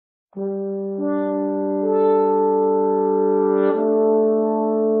cho aligo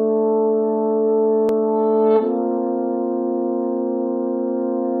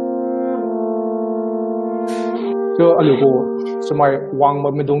semai wang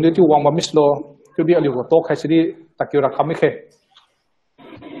ma medong dia tu wang ma mislo tu dia aligo tok hai sidi takira kami khe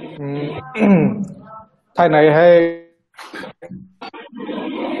thai này hay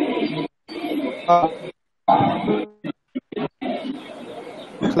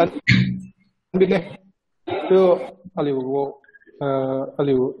lan bin ne tu aligo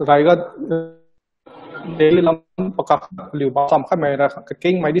raiga daily lam pakak aligo ba sam kha mai ra ka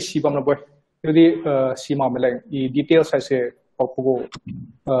king mai di sibam na boy jadi sima meleng i details hai se popo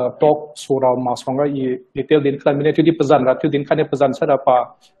talk sura masonga i detail din klan mine tu di pezan ra tu din khane pezan sa pa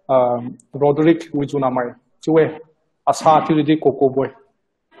Roderick Wijunamai chuwe asa tu di koko boy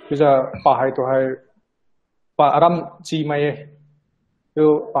bisa pa hai to hai pa aram chi mai tu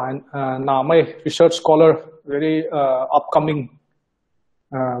pa na mai research scholar very upcoming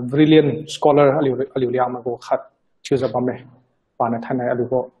brilliant scholar aliu Liangmai ko khat chuza ba me pa na thanai aliu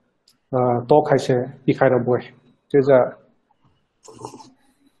ko talk hai se dikhai ra boy chuza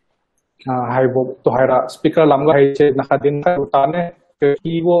hai bo to hai ra speaker lamga hai se na khadin ka utane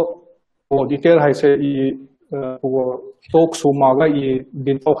ki wo detail hai se I wo talk suma ga I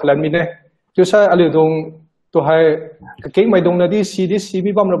din to khlan mi ne chusa ali dong to hai ke mai dong na di si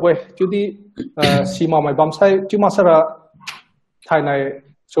bi bam ra boy chu di si ma mai bam sai chu ma sara thai nai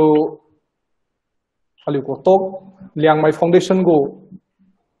so ali ko talk Liangmai foundation go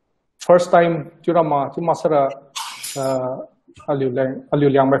first time churama chu masara aliu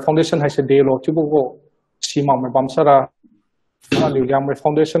Liangmai foundation hai se delo chu go sima mai bam sara aliu Liangmai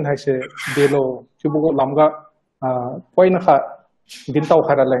foundation hai se delo chu go lamga poina kha din tau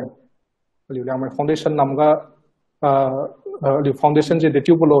khara lai aliu Liangmai foundation namga aliu foundation je de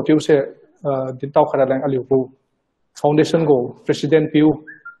tu bolo tu se din tau khara lai aliu go foundation go president piu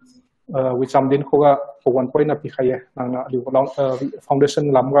wicham din khoga one point na pi khaye na aliu foundation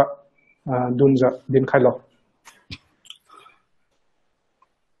lamga dunja din khailo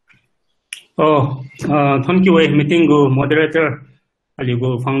thank you meeting go moderator aligo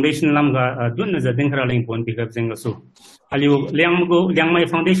foundation lamga dun za din khara ling pon pickup zenga so aligo Liangmai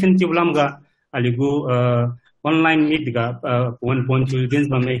foundation ti lamga aligo online meet ga 1.2 din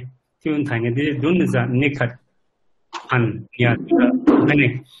ba me tun thang de dun za nekhat han ya ne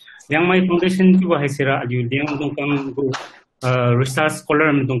Liangmai foundation ti wa haisira aligo Liangmai kam go research scholar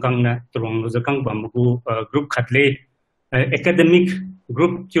mdongkang na trong zakang bambu group khatle academic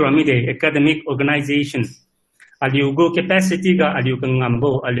group pyramid academic organization aliugo capacity ga aliugo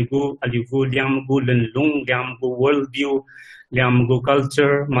ngambo aliugo Liangmai lenlung Liangmai world view Liangmai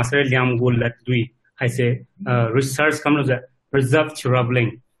culture master Liangmai latdui haise research kamno za preserve traveling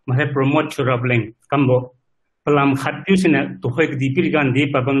mahe promote traveling kambo pelam khatpiu sina to hoik dipil gan de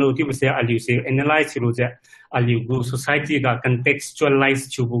pabanglo ti bse aliu se analyze roja aliu society ga contextualize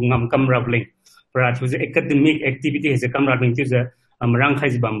chubu ngam kam rabling pra chu academic activity has kam rabling ti za amrang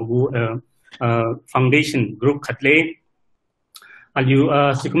khai bambu foundation group khatle aliu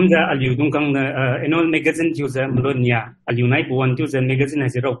sikumja aliu dungkang annual magazine chu za mlonia aliu nai one chu za magazine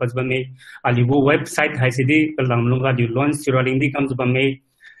has ro pas ba me aliu website has de pelam lunga aliu launch churaling di kam ba me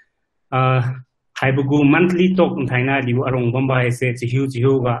Haibugu monthly talk thaina aliu arong bomba ese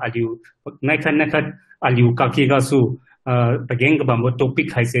chihu ga aliu nakhat aliu kaki ga su bageng ga bambo topic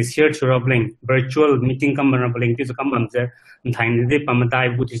haise share traveling virtual meeting kam traveling ti kam bamje thaina de pamdai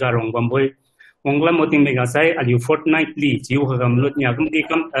buti sa rong bomboi ongla moting me ga sai aliu fortnightly chihu ga gam lot nya kum ti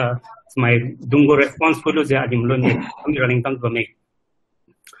kam smai dungo response photo je adim lo ne kam running kam bame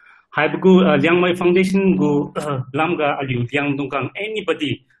Haibugu Liangmai foundation go lamga aliu liang dungkang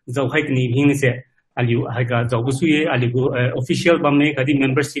anybody zau haik ni hing se aliu haga zau bu suye aliu official bame kadi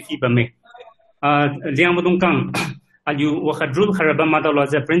membership bame Liangmai dungkang aliu wakadrul kharaba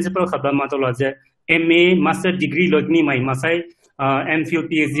matoloja principal kharaba matoloja MA master degree lotni mai masai MPhil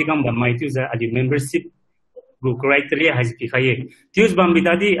PhD kam bamai tu za aliu membership go criteria has pikhaye tius bam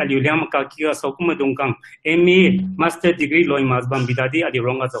bidadi aliu Liangmai ka ki sokuma dungkang MA master degree loi mas bam bidadi aliu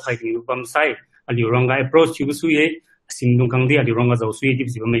ronga zau haik ni bam sai aliu ronga approach chu suye singdung kang di ali ronga zau sui dip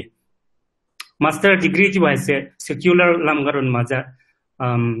sibame master degree ji wa se secular lamgaron maja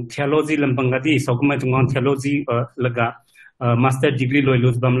theology lampangadi sokuma tungang theology laga master degree loi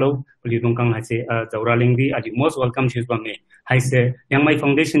luz bamlo ali dongkang ha se zawraling di ali most welcome chis bame hai se Liangmai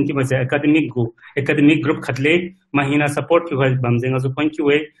foundation ti ba academic group khatle mahina support ki hal bamjenga zu point ki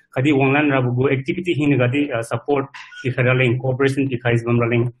we khadi online rabu go activity hin gadi support ki kharaling cooperation ki khais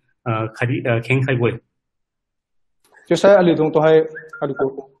bamraling khadi kheng khai boy Chứ sai ali dong to hai ali ko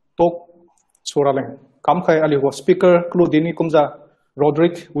talk suraleng kam khai ali ho speaker klu dini kumja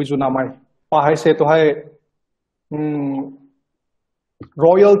Roderick Wijunamai pa hai se to hai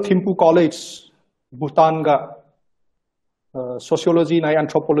Royal Thimpu College Bhutan ga sociology nai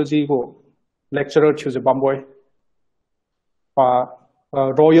anthropology go lecturer chuse bamboy pa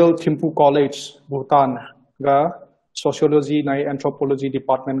Royal Thimpu College Bhutan ga sociology nai anthropology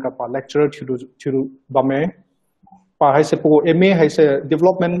department ka pa lecturer chu bame pa hai se po MA hai se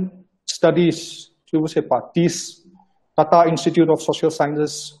development studies chu se pa TIS Tata Institute of Social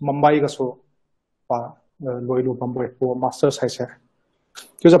Sciences Mumbai ga so pa loilu bamboy po masters hai se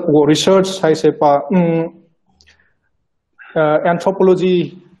chu se po research hai se pa anthropology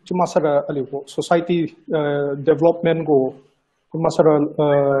cuma sara ali ko society development go cuma sara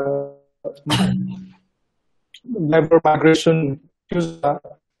labor migration cuma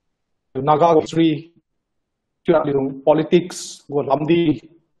naga history cuma politics go lamdi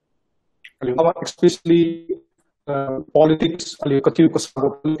ali explicitly politics ali katiu ko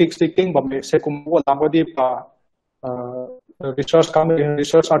politics taking bambe se kumbo lambadi pa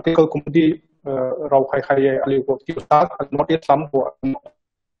research article kumdi rau khai khai ali ko ti ta not yet some ko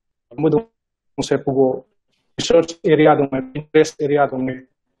mudu se pugo research area dong interest area dong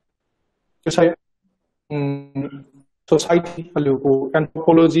to say society ali ko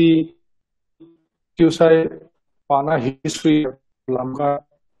anthropology to say pana history langa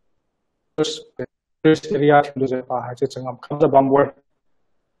first area to se pa ha che changam khamda bambor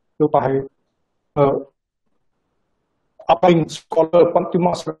to pa hai upcoming scholar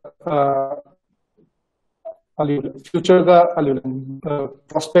pantimas ali future ga ali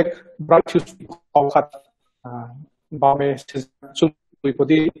prospect bright future of khat ba me chu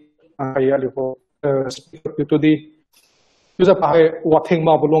podi ai ali ko speak to the user pa wathing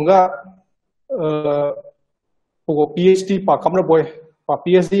ma bulunga ko PhD pa kamra boy pa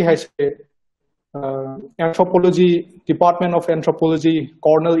PhD hai se anthropology department of anthropology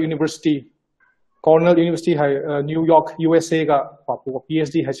Cornell University hai New York USA ga pa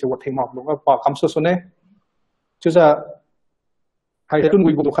PhD hai se wathing ma bulunga pa kamso sone chuza hai tun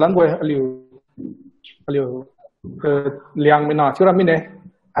wi bu khalan boy aliu Liangmai thura mine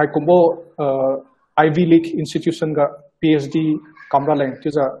hai kumbo Ivy League institution ga PhD kamra leng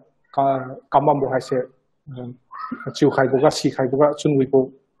chuza kamam bo hai se chiu khai bo ga si khai bo ga chun wi bo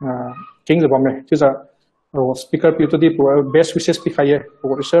king the bame chuza speaker pi to di best wishes pi khai bo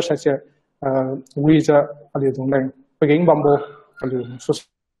research hai se wi za aliu dong leng peging bambo aliu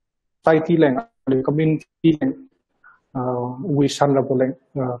society leng aliu community leng we san la boleng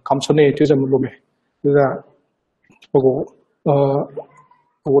kamsone chuza mulume chuza pogo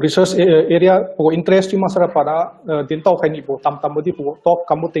research area pogo interest ma sara pada dintau khaini bo tam bodi pogo tok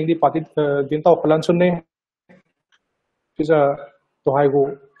kamu tengdi pati dintau plan sunne chuza to hai go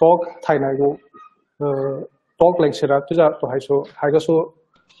tok thai nai go tok leng sera chuza to hai ga so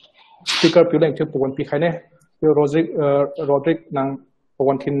speaker pi leng chu pogon pi khaine Roderick nang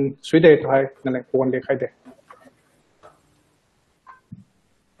pogon thin suide to hai nang pogon le khai de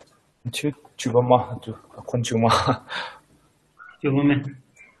Chubama tu konchuma. Chubame.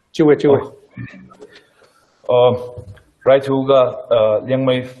 Chiwe. Right huga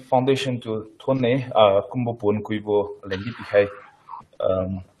Liangmai Foundation tu thone kumbo pon kuibo lengi pikai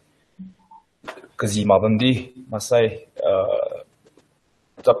kazima bandi masai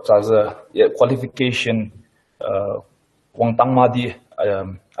tak traza qualification wang tangmadi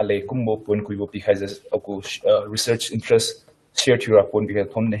ale kumbo pon kuibo pikai aku research interest share thura pon pikai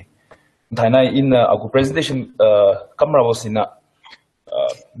thone Thana in our presentation camera was in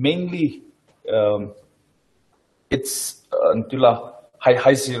mainly it's ntula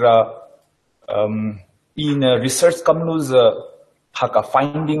high sira in research kamnus haka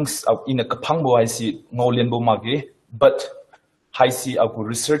findings in a kapangbo I see ngolian bo mage but high see our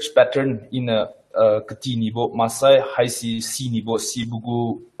research pattern in a katini bo masai high see nibo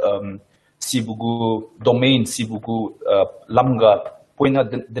sibugu domain sibugu lamga poina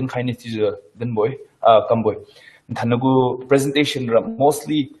den kind of den boy kamboy thanagu presentation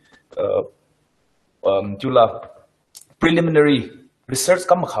mostly tula preliminary research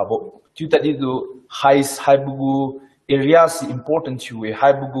kam khabo tutadi do high bugu areas important to a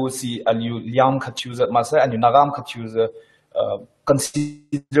high bugu si aliu liam khachuza masa and nagam khachuza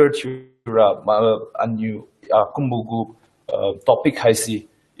considered anu kumbugu topic high si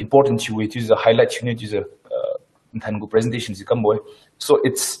important to it is a highlight unit is a thangu presentations kamboy so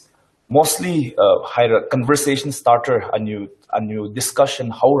it's mostly higher conversation starter a new discussion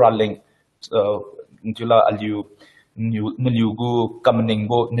how raling ntula aliu nugu kamening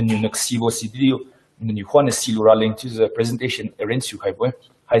bo nu naksibo sidio nu khone silu raling to the presentation arrange you hai boy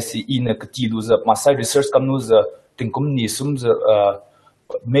see in a katiluza Masai research kamnuza tinkumni sumza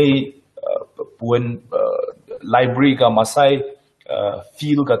may when library ga Masai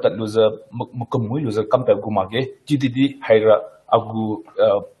feel ga tatluza mukamui luza kampe gumage tididi haira agu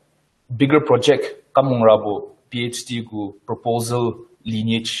bigger project kamungrabo PhD gu proposal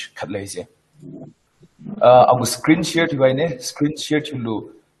lineage khatlaise agu screen share tu gaine screen share tu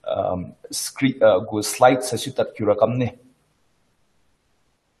lu screen gu slide sasu tat kyura kamne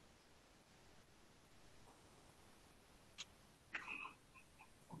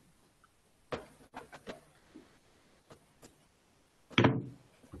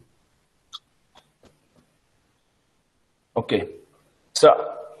okay so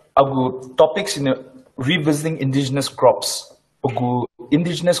agu topics in revisiting indigenous crops agu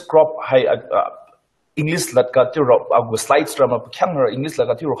indigenous crop hai English latka ti ro agu slides drama kyang English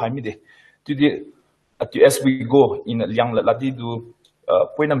latka ti ro hai mi de tu di as we go in liang la di du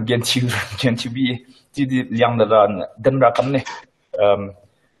poinam gen chi bi ti di liang la dan ra kam ne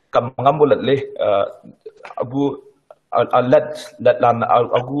kam ngam bol le agu lat lan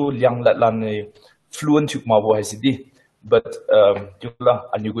agu liang lat lan fluent tu ma bo hai si di but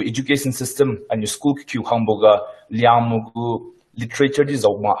and you go education system and your school q hamboga liang mugu literature di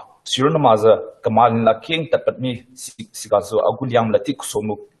zawma sirna maza kamal la king tapatni sikaso aguliam latik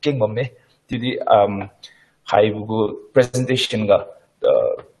somu king mamme tidi hai bugu presentation ga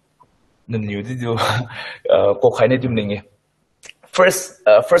new di do ko khaine dimninge first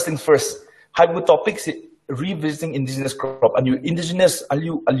things first hai bu topics revisiting indigenous crop and you indigenous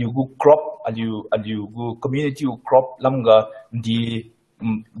aliu gu crop aliu gu community crop lamga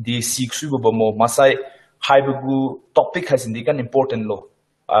di siksu bomo masai haibugu topic has indican important law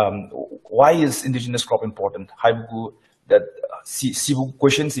why is indigenous crop important haibugu that sibu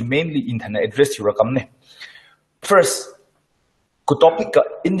questions mainly internet address you rakamne first ku topic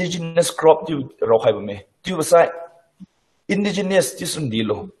indigenous crop tu ro haibume tu sai indigenous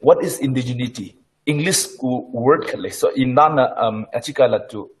tisundilo what is indigeneity English word kale so inana achikala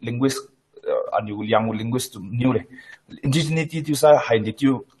to linguist anu yang linguist new indigeneity tu sa hai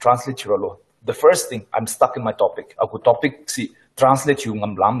tu translate lo the first thing I'm stuck in my topic aku topic si translate you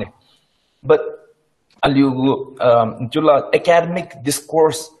ngam lam ne but aliu jula academic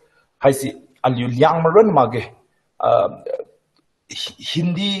discourse hai si aliu liang maron mage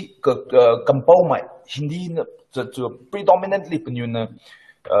hindi kampau mai hindi predominantly penyuna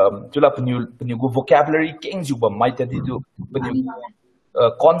jula penyu vocabulary king juba mai tadi tu penyu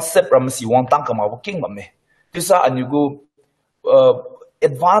concept ramsi wang tang kama king mamme bisa anyugo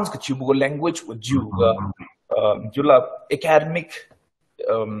advanced kuchugo language with juga jula academic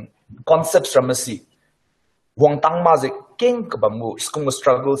concepts ramsi wang tang ma ze king kabamu skung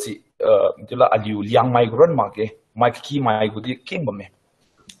struggle si jula aliu liangmai gron ma ke mai ki mai gudi king mamme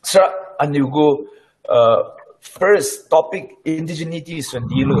sa anyugo first topic indigeneity is when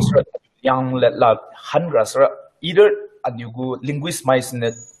deal yang la hundreds either anugu linguist mais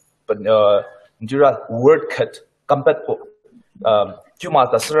net jura word cut compact po cuma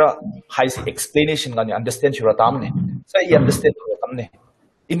tasra high explanation kan understand jura tamne saya understand jura tamne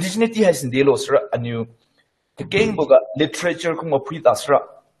indigeneity has deal osra anu the game boga literature kuma pri tasra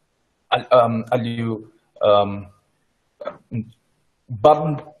aliu but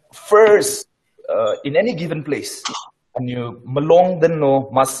first in any given place and you malong den no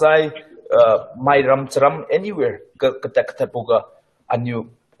masai mairam charam anywhere kata and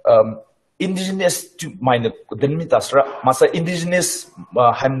you indigenous to mine den mitasra masai indigenous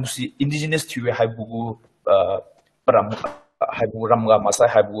hamsi indigenous to habugu param habu ramga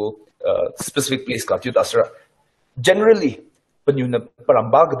masai habu specific place ka tasra generally when you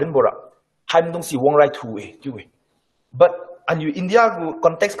paramba den bora hamdong si wong right to but and you India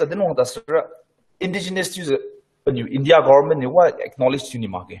context ka den wong tasra indigenous user when you India government you acknowledge you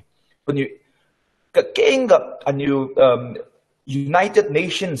nimage when you kenga and you United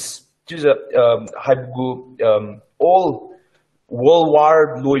Nations user all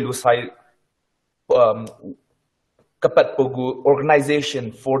worldwide loyal sai kapat pogu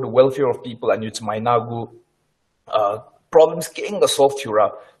organization for the welfare of people and it's mainagu problems kenga solve tura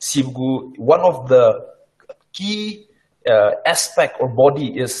sibgu one of the key aspect or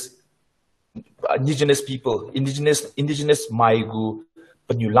body is indigenous people, indigenous maigu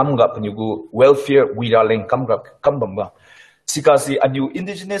penyulamga penyugu welfare wiraleng kambamba. Sikasi anu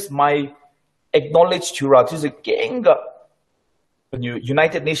indigenous mai acknowledge chura is a kenga penyu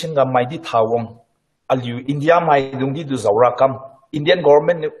United Nations ga mai di thawong alu India mai dungdi du zawra kam Indian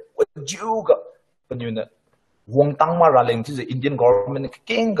government juga penyu na wong tang ma raleng is Indian government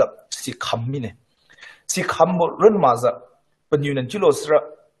kenga si khammine si khambo run maza penyu na chilosra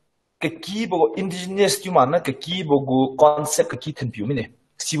kaki bogo indigenous tu mana kaki bogo concept kaki Thimpu mine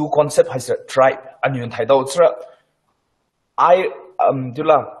sibu concept has a tribe anyun thai da utsra I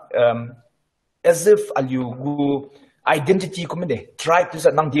as if alugu identity kumine tribe is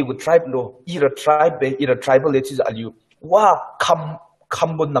nang digu tribe lo ira tribal it is alu wa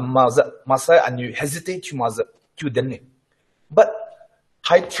kambon namaza masa and you hesitate to maza to denne but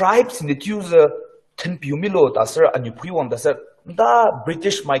high tribes in the user Thimpu milo dasar and you pre-one dasar da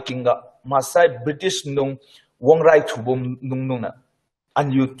British makinga masai British nung wong right to bom nung na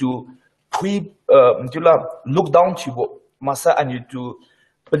and you to look down to masa and you to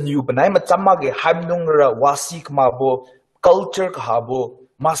penyu benai macam mage hamdung ra wasik mabo culture kahabo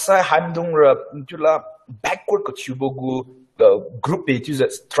masa hamdung ra backward ko chubogu group it is a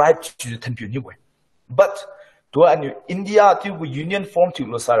tribe to Thimpu ni boy but to and India to union form to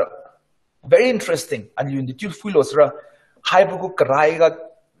losara very interesting and you need to feel losara haibugu karaiga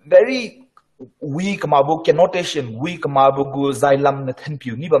very weak mabo connotation weak mabo go zailam na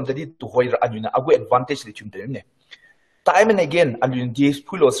Thimpu ni bam tadi to hoira anuna agu advantage le chumte ne time and again alun dis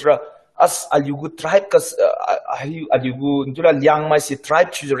pulosra as alugu tribe kas alugu njula Liangmai si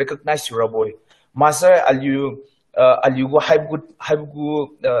tribe to recognize your boy masa alugu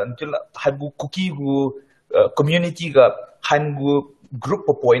haibu cookie gu community ga hangu group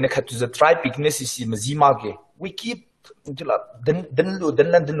of boy na khatu the tribe weakness is mazima ge we keep njula den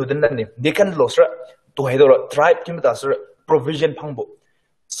they can losra to hedo tribe kimta sir provision phangbo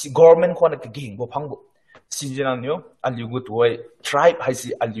government khona ke ging bo phangbo Sinjananyo, alugu to tribe has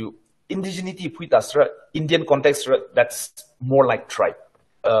alu indigeneity puitasra Indian context that's more like tribe.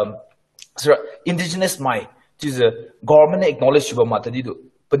 So indigenous mai is a government acknowledged you matadido,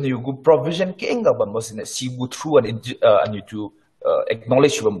 but you go provision kinga bambosine sibu through and you to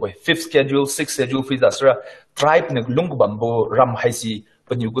acknowledge you by 5th schedule, 6th schedule puitasra tribe ne lung bambo ram haisi,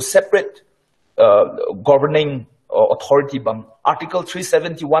 but you go separate governing authority bam article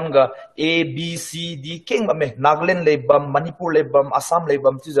 371 ga A B C D king bam Nagaland le bam Manipur le bam Assam le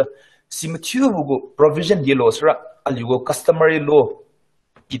bam tiza simatu go provision yellow sra aligo customary law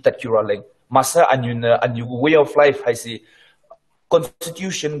kitakura le masa anyugo way of life I see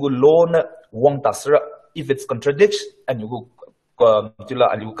constitution go law na wong tasra if it's contradicts and you go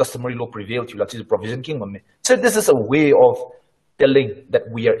tila aligo customary law prevail tila tiza provision king bam so this is a way of telling that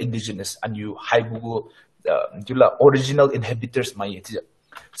we are indigenous and you haibugo original inhabitants my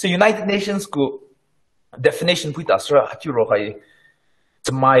so United Nations ko definition puita asra hatiro kai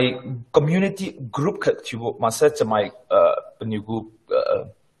to my community group katibo masa to my penyugu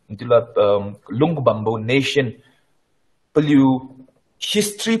lung bambo nation pelu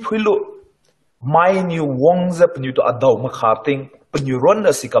history pelu my new wongza penyu to adaw makhating penyu ron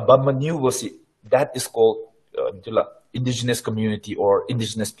sika bamanu gosi that is called indigenous community or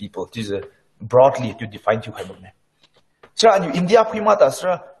indigenous people it is a broadly to define you have so India primata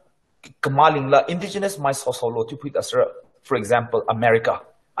asra kamaling la indigenous my solo to put asra for example America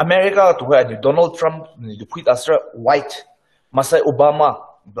to where Donald Trump to put asra white masai Obama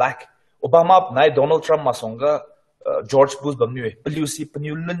black Obama nai Donald Trump masonga George Bush bamnu pelusi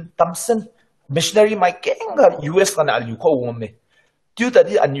penulun Thompson missionary my kenga US kana al yuko wome tu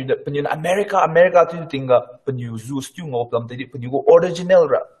tadi anu penyu America tu tinga penyu zu stu ngop lam tadi penyu original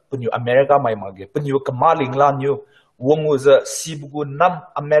ra penyu America mai mage penyu kamaling la new wongu za sibugu nam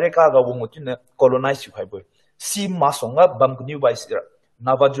America ga wongu tuna colonize yu haibo si masonga bam kunyu bai sira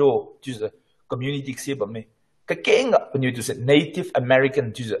Navajo tuza community se bame ka kenga penyu tu se Native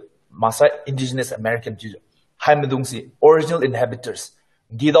American tuza masa indigenous American tuza haimdung si original inhabitants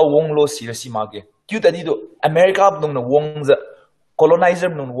gida wonglo sira si mage tu tadi do America bung na wongza colonizer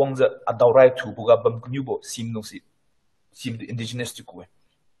nung wongza adaurai tu buga bam kunyu bo sim nung sim indigenous tu kuwe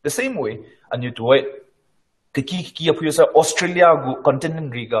the same way and you to kiki apuyosa Australia go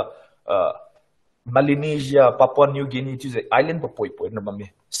continent riga Melanesia Papua New Guinea to the island papoi na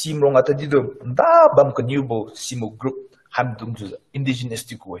mame simrong atadido da bam kanyubo simo group hamdung to the indigenous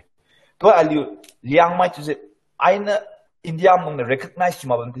tikwe to aliu Liangmai to the aina India mong na recognize to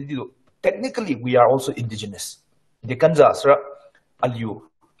mabam tadido technically we are also indigenous de kanza sra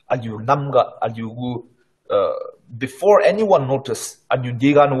aliu namga aliu before anyone notice anyu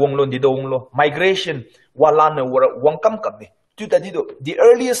diga no wonglo ndido wonglo migration wala na wangkam kami tu tadido the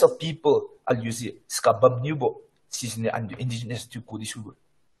earliest of people I'll use it. Skabam nubo season and indigenous to Kudishu.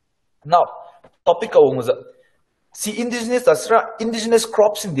 Now, topic was see indigenous asra indigenous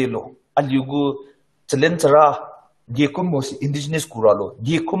crops in Delo. I'll you go Talentara, Giakumos, indigenous Kuralo,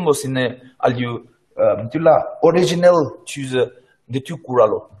 Giakumos in I'll you original choose the two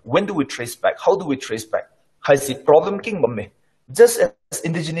Kuralo. When do we trace back? How do we trace back? Has the problem king me? just as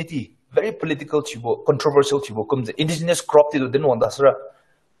indigeneity, very political chibo, controversial chibo, comes the indigenous crop to den wanda sra,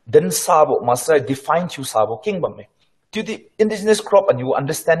 den sabo, masa define chu sabo, king me. To the indigenous crop and you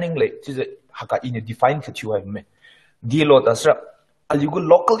understanding like, to the haka in a define chu have me. Deal dasra, and you go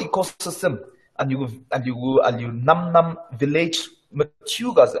local ecosystem, and you nam village,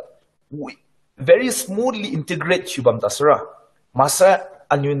 machugas, very smoothly integrate chubam dasra. Masa,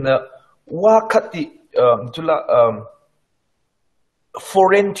 and you na wakati,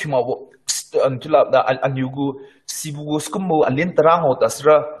 foreign tumawo antula da anyugu sibugo skumbo alintarango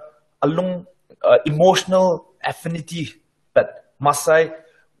tasra along emotional affinity that masai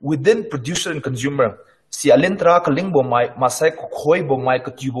within producer and consumer si alintra kalingbo mai masai khoi bo mai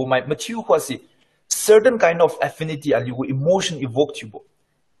katubo mai machiu kwasi certain kind of affinity alyugo emotion evoked tubo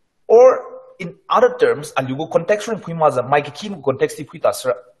or in other terms alyugo contextual puimaza mai kim context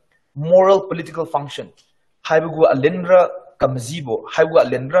puitasra moral political function haibugo alindra kamzibo haibu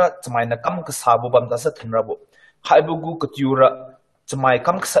alendra tmai na kam ka sabo bam da sa thnrabo haibu gu katyura tmai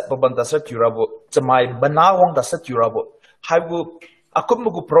kam ka sat bam da sa tyurabo tmai banawang da sa tyurabo haibu akum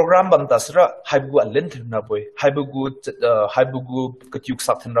gu program bam da sra haibu alen thnrabo haibu gu katyuk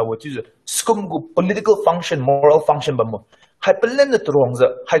sa thnrabo tu skum gu political function moral function bam haipelen na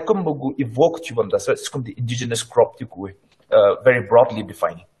trongza haikum gu evoke tu bam da sa skum the indigenous crop tu ku very broadly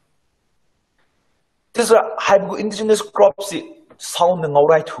defining. This is a indigenous crops sound ng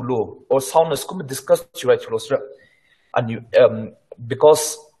right hulo or sound is come discuss right hulo sir and you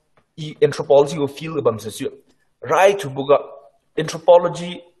because anthropology will feel about this right to buga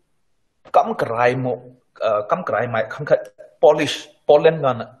anthropology kam krai mai kam polish pollen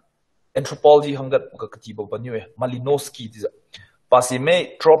gan anthropology hangat buga katibo banyo Malinowski this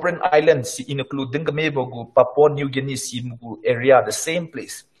pasime Trobriand Island si include dingame bogu Papua New Guinea si mugu area the same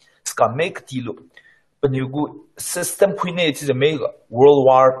place ska make tilo penyugu system punya itu mega World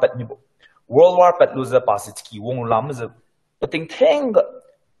War Pat luza pasitki wong lam ze peting teng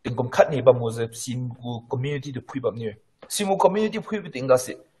tingkom kat ni ba moze simu community de pui ba ni simu community pui biting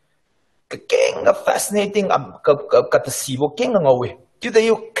gasi keng fascinating kat sibo keng ngawe tu de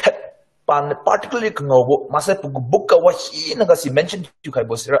you kat pan particularly ngawo masa pugu book wa hi na gasi mention tu kai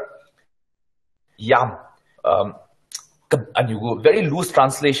bosira yam anyugu very loose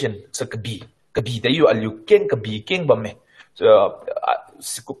translation sa kabi da yu alu kabi keng ba me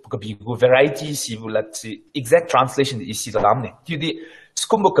kabi go variety si bulat si exact translation is si lam ne ti di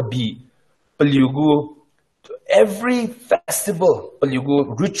skumbo kabi pelugu every festival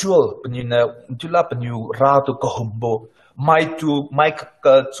pelugu ritual penina tula penyu ra to kohombo mai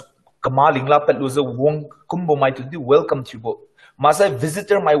kamaling la peluza wong kumbo mai to di welcome to bo masa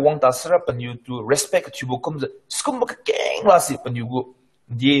visitor mai wong tasra penyu to respect to bo kumza skumbo keng la si penyugo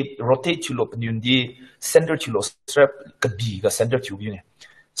di rotate chulo penyun di center chulo strap kabi ga center chu ne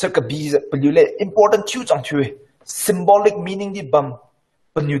so kabi penyule important chu chang chu symbolic meaning di bam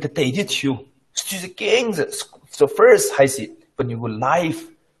penyu te te di chu stu king so first I see penyu life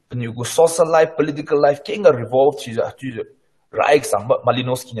penyu social life political life king revolve chu right sang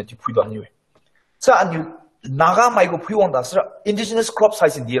Malinowski ne ti pui bang ni so anu naga mai go pui wang da sra indigenous crops I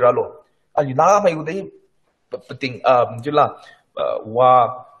see dira lo anu naga mai go dei peting jula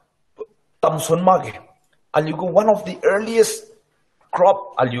wa tamson mage aligu one of the earliest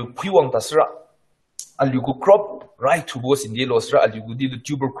crop aligu piwang tasra aligu crop right to was in the losra aligu di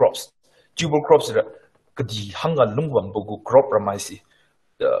tuber crops ra kadi hanga lungwam bogu crop ramaisi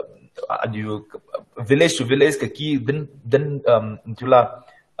aligu village to village ki den tula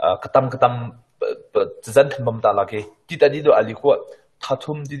katam zan bam ta lage ti ta di do aligu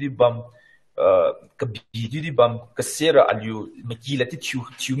thathum di bam kabi di bam kasera aliu makila ti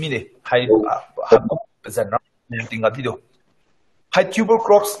chu mine hai zanra tinga dido hai tuber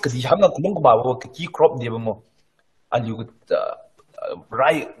crops kadi hanga kulung ba wo ki crop de mo aliu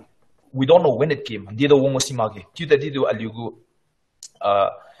right we don't know when it came dido wong simage ti da dido aliu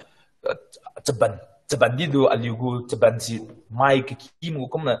taban dido aliu taban si mai ki mu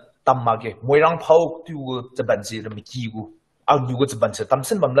komna tammage moirang phau tu taban si miki gu aliu taban se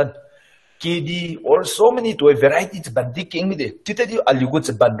tamsen bamlan KD or so many to a variety to bandi king me de titadi aligu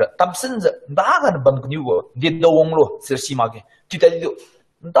to banda tamsin da bam kniwo de do wonglo sersi mage titadi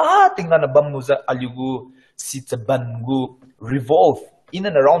da tingana bam muza aligu si to bangu revolve in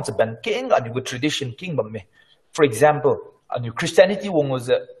and around the ban king aligu tradition king bam me for example anu Christianity wongos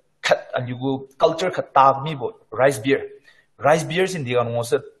kat aligu culture kata mi bo rice beers in the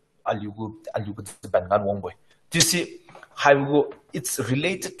wongos aligu to bangan wongboy you see how it's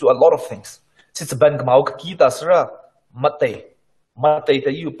related to a lot of things. Since ban mau kita sera matai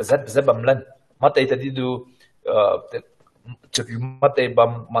ta you bazat bazabamlan matai ta didu chapi mate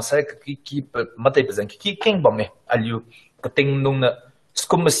bam masai ki mate bazan ki king bam ne aliu kating nung na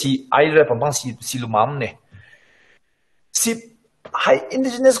skum si aira pambang si lumam ne si high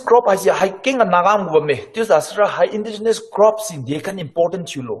indigenous crop has a high king and nagam bam ne this asra high indigenous crops in they can important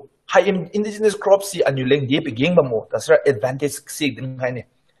chulo high indigenous crops si anuleng de begin bam mo that's right advantage si din khai ne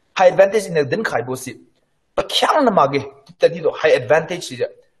high advantage in din khai bo si pa khyang na mage tadi do high advantage is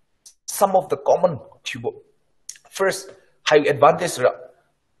some of the common tubo first high advantage ra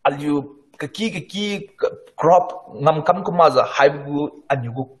aliu kaki crop ngam kam kumaza haibu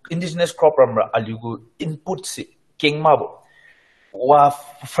anyugu indigenous crop ramra aliu input si king mabo wa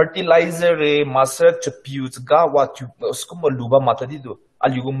fertilizer re master chapuse ga wa tu skuma luba matadi do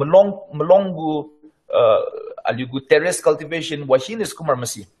aliu melongu aliu terrace cultivation wa hin skuma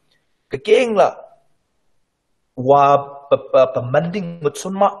masi kakeng la wa pamanding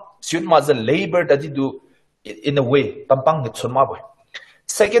mutsunma siunma za labor dadi do in a way pampang mutsunma boy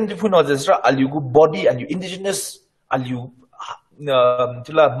second different is aliu body and indigenous aliu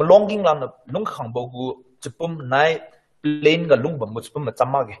tila belonging lang lung khang bogu chupum nai plain ga lung bam chupum na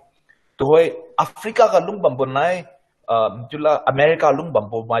chamage to hoy africa ga lung bam nai tila america lung bam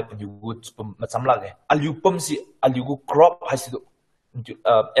bo mai pu chupum na chamlage aliu pum si aliu crop hasido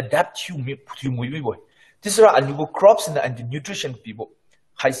adapt to me boy these are aliu crops and the nutrition people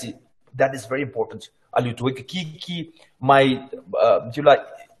haisi that is very important aliu to ki my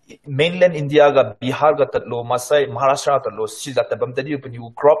mainland India ga Bihar ga tatlo Masai Maharashtra tatlo sila tabam tadi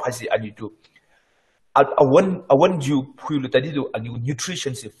penu crop hasi aliu to awan ju pulu tadi do aliu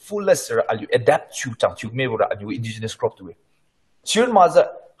nutrition se fullest aliu adapt to tang tu me bora aliu indigenous crop to siun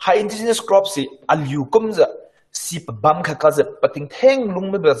maza high indigenous crop se aliu kumza si bam kha kaza pating theng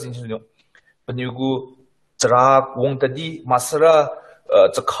lung me ba sin no penu gu chrak wong tadi masara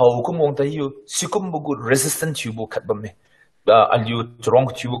chakhau kum wong tadi sikum bu resistant tubo khat bam me aliu strong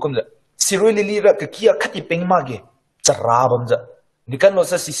tubo kum da siroi lili ra ka kia khati peng mage chara bam ja nikan no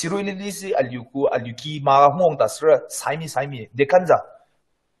sa si siroi lili si aliu ki ma hong ta sra saimi de kan ja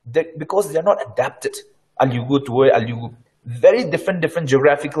because they are not adapted aliu go to aliu very different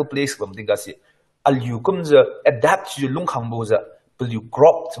geographical place bam dinga si aliu kum ja adapt to lung khang bo ja aliu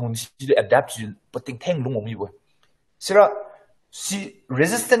crop song si adapt to pating theng lung mi bo sira si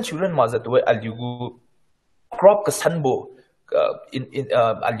resistant children ma ja to aliu crop ka sanbo in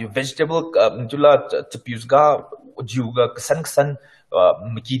aliu vegetable jula chapuse ga juga kesan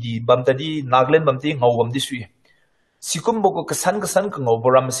mikidi bam tadi naglen bam ti ngau bam di sui sikum bogo kesan ka ngau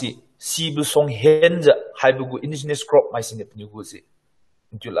boram si bu song henja haibu indigenous crop mai sing pnyugu si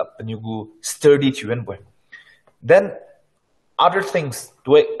jula pnyugu sturdy chuen boy then other things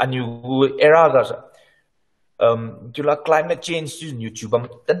to anyu era ga jula climate change new tubam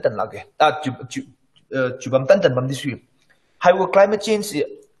tan lage tubam tan bam di sui how climate change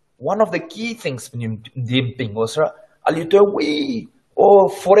one of the key things when dimping was aliu to we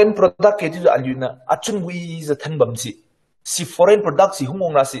foreign product it aliu na achun we is a tan bam si foreign product si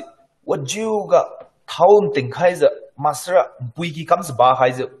humong ra si what you ga taun ting khai za masra pui ki comes ba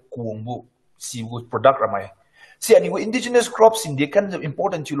khai za kuongbu si good product ramai si ani indigenous crops in the kind of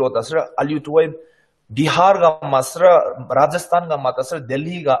important you lot asra aliu to Bihar ga masra Rajasthan ga matasra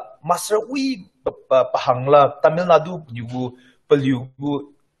Delhi ga masra we pahangla Tamil Nadu yugu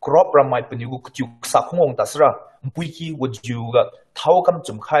pelyugu crop ramai penyugu kutyuk sakhong tasra mpuiki wajuga thau kam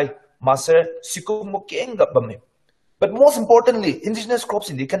chumkhai masra sikum keng ga bame but most importantly indigenous crops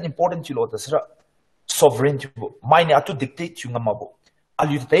in the can important you lot tasra sovereignty mine atu dictate chungamabo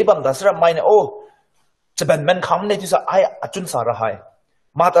aliu tebam tasra mine chaban man khamne tisa ai achun sara hai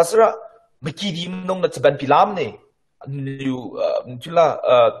matasra mikidi nong na chaban pilam ne liu chula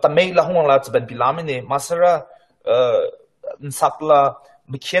tamei la hong la chaban pilam ne masara sakla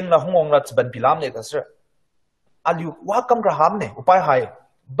mikhen la hong la chaban pilam ne tasra aliu wa kam ra ham ne upai hai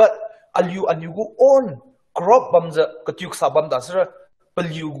but aliu anyugu on crop bamza katyuk sabam tasra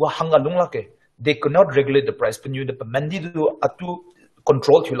paliu wa hanga lung la ke they could not regulate the price penyu de pamandi do atu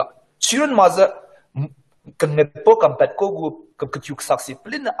control thula chirun maza kan po kampet ko gu katyuk saksi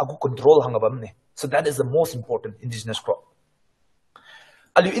plin agu control hangabam ne so that is the most important indigenous crop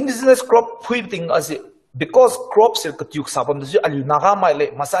aliu indigenous crop puiting as because crops er katyuk sabam de aliu naga mai le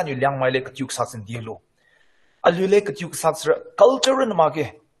masani liangmai le katyuk saksin dielo aliu le katyuk saksra culture na mage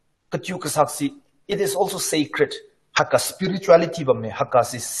katyuk saksi it is also sacred haka spirituality bam ne haka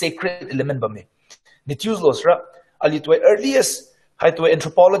si sacred element bam ne nitius losra aliu to earliest hai to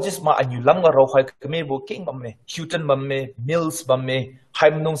anthropologist ma anyu langa ro khai kame bo king bam me Houghton bam me Mills bam me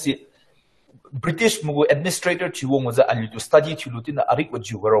haim nong si British mugu administrator chi wong za aliu to study chi lutin arik wa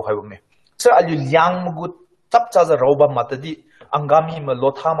ju ro khai bam me so aliu liang mugu tap chaza roba matadi angami ma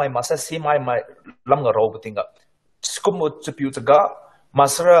lotha mai masa semai mai lamga roba tinga skumo chapiu chaga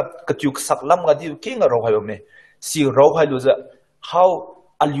masra katyuk sak lamga di kinga ro hayo me si ro hayo za how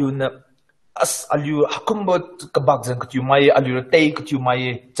alyuna as alyu hakumbo kabak zan katyu mai alyu tay katyu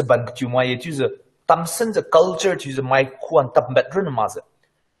mai chaban katyu mai tuza tamsen the culture tuza mai khuan tap bedrun maza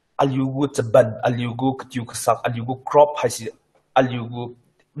alyu gu chaban alyu gu katyu sak alyu gu crop haisi alyu gu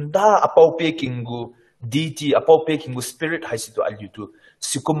da apau peking gu dt apau peking gu spirit haisi to alyu tu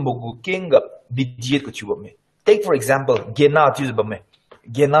sikumbo gu kinga bidiet katyu me take for example gena tuza ba me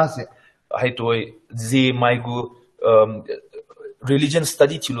gena se hai toy ze mai gu religion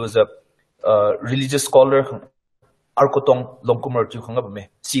study chiloza religious scholar arkotong longkumar tu khanga me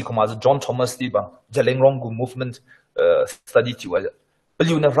si khama John Thomas ti bang jalengrong gu movement study ti wa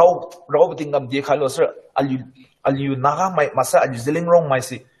aliu na raw tingam de khalo sir aliu naga mai masa aliu jalengrong mai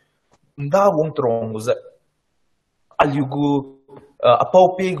si nda wong trong za aliu gu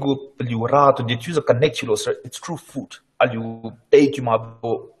apau pe gu aliu ra to de tu za connect chilo sir it's true food aliu take ma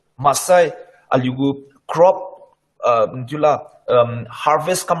bo masai aliu gu crop ndula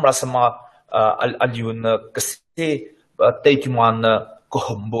harvest kamra sama aliu na kase take man ko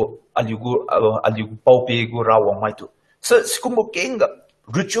hombo aliu pau pe gu rawang mai tu so skumbo kenga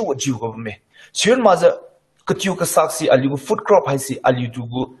ritual what you go me sure maza katyu ka saksi aliu food crop haisi aliu tu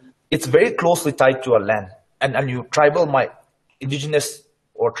gu it's very closely tied to a land and aliu tribal my indigenous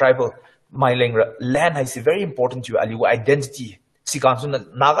or tribal my land haisi very important to aliu identity si kansun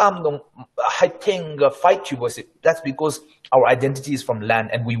nagam dong I think fight you was it that's because our identity is from land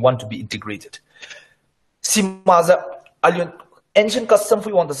and we want to be integrated si maza aliu ancient custom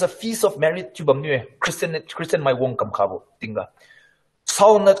we want as a feast of merit to bam Christian my wong kam khabo tinga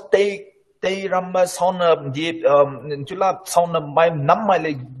sauna te ramba sauna de jula sauna mai nam mai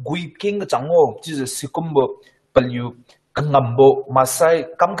le gui king chango ji sikumbo palyu kangambo masai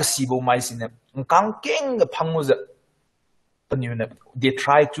kam kasibo mai sine kang king phangmu za palyu ne they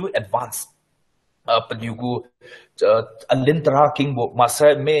try to advance palyu gu alintra king bo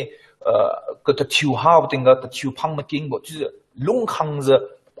masai me ko ta chu ha tinga ta chu phang ma king bo ji lung khang za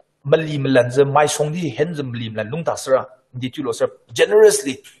mali malan za mai song di hen za mali malan lung ta sra di tu lo sra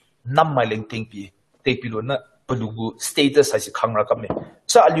generously nam mai leng ting pi te pi lo na palugu status ai khang ra kam me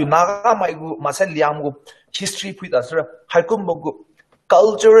sa alyu na mai gu masa liam gu history pui da sra haikum gu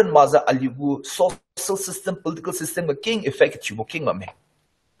culture and maza alyu gu social system political system ga king effect chu bo king ma me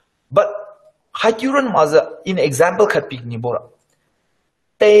but haikuran maza in example khat pik ni bora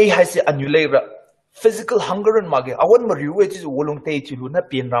te haisi anulera physical hunger and mage awan mariwe ji wolong te chi lu na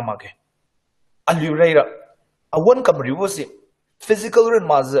pen ra mage alurera awan kam riwo si physical and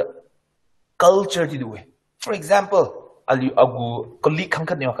maza culture di duwe for example alu agu colleague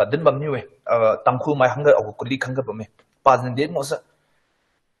khangkat ni ka den bam ni we tangkhul mai hunger agu colleague khangkat bam me pazin den mo sa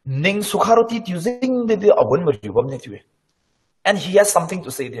ning sukharoti using the awan mariwe bam ne chi we and he has something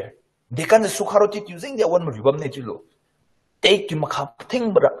to say there they can sukharoti using the awan mariwe bam ne chi lo take to makha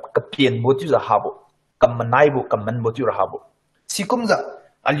thing bra ka pien bo tu za habo kam manai bo kam man bo tu ra habo sikum za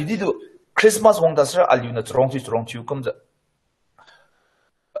ali di do Christmas wong da sra ali na trong chu kum za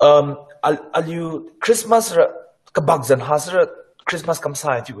ali Christmas ra ka bag zan hasra Christmas kam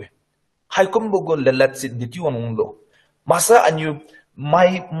sa ti we hai kum bo go lelat sit di tu wong lo masa anyu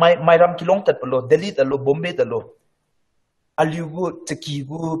mai ram kilong tat lo Delhi ta lo Bombay ta lo aliu gu chaki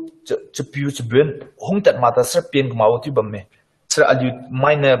gu chapiu chben hung tat mata sra pen gmaw ti bam me sra aliu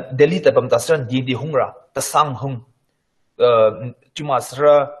maina Delhi ta bam ta sra di hungra ta sang hung chuma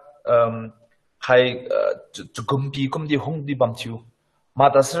sra hai chugumpi kum di hung di bam chu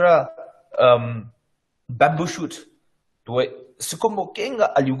mata sra bamboo shoot to sukumo kenga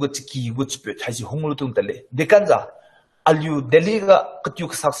aliu gu chaki gu chpe thai si hung lu tung tale dekanza aliu Delhi ga katyu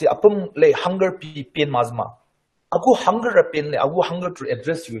saksi apum le hunger pen mazma aku hunger pen le aku hunger to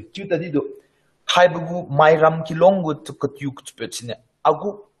address you tu tadi do hai bugu mai ram ki long gu to kat you to petsine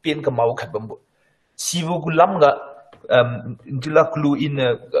aku pen ka mau khat bambo sibu gu lam ga jula klu in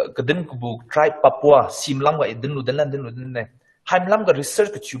kaden ku bu tribe Papua sim lam ga den lu den ne haim lam ga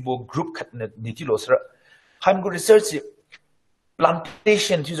research ku bo group khat ne ni ti lo sra haim gu research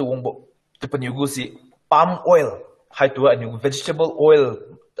plantation ti zo wongbo to pan you gu si palm oil hai to anu vegetable oil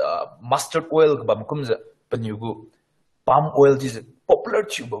mustard oil ga bam kumza penyugu palm oil is popular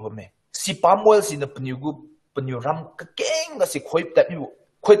tube of me si palm oil si na penyugu penyuram keng ga si khoi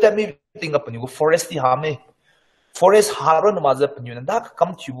ta mi ting penyugu forest ha me forest haron ma za penyu da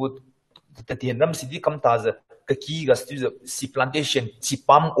kam tube ta tian ram si di kam ta za ka ki ga si plantation si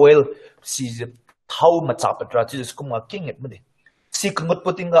palm oil si thau ma cha patra ji skum ma king et me si kungot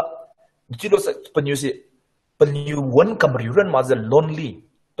putinga jilo sa penyu si you one Cameroon was lonely,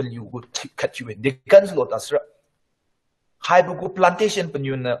 but you would catch you in the guns lot as high book plantation when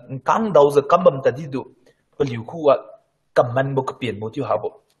you kang those a cambum that do, but you who are command book pian what you have.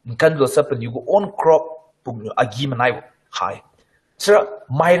 Canlos up and you go on crop, a gim and I high. Sir,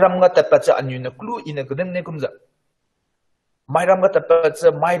 my ram got a patcha and you know clue in a good necums. My ram got a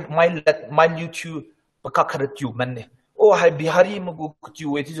patcha, my YouTube, Pakakatu money. Oh, I Bihari Mugu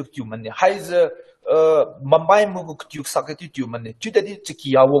you it is of two money. Highs Mumbai Mugu you suck at you money. Tudadi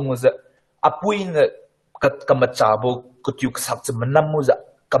Chikia was a point Kamachabo could you suck the Manamuza.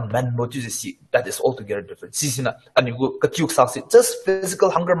 Command what you see that is altogether different. Season and you go katuk saksi just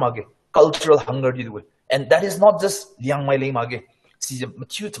physical hunger mage, cultural hunger did we. And that is not just Liangmai mage. Season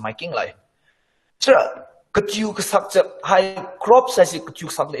mature to my king life. Sure, katuk saksa high crops as it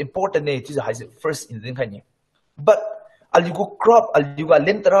katuk saksa important it is a first in the kanya. But al you go crop al you go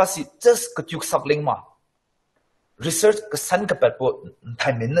lenterasi just katuk sakling ma. Research kasan kapapo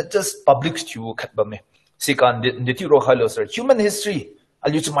time in just public to katbame. Sikan the tiro halos human history.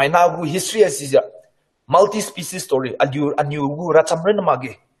 Alju my now history as a multi-species story. Alju anu rachamren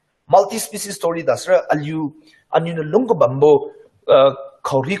mage multi-species story. That's right. Alju anu lungo bambo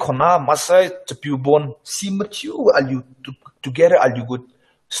kauri kona masai chapubon simatu alju together alju good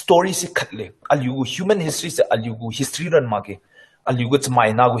story si katle alju human history se alju history ran mage alju good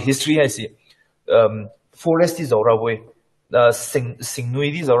my now history as forest is orawe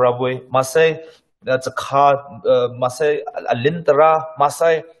singnui is orawe masai. That's a car, Masai, Alintara,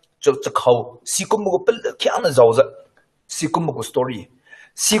 Masai, Chakau, Sikumugo, Kiana Zauza, Sikumugo story.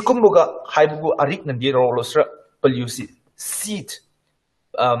 Sikumuga, Haibu, Arik, and Dira Rolosra, but you see, seed,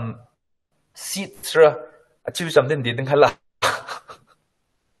 achieve something didn't hala.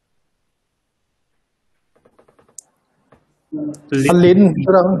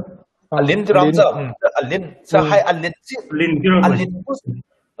 Alin, so high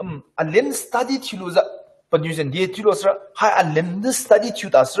Alin study to but using the Tulosra, high Alin study to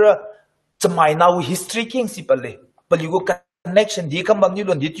Dasra, to my now history king sipale, but you go connection, the Kambanil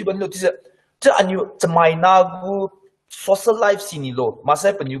on YouTube and notice to my now fossil life sinilo,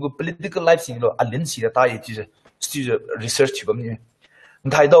 Masap and you go political life sinilo, Alin see that I is research.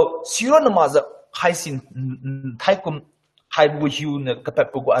 Taido, Siron Maza, high sin Taikum, high with you,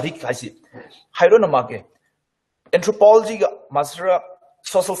 Capapo, Arik, I see. Hironamake. Anthropology, Masra.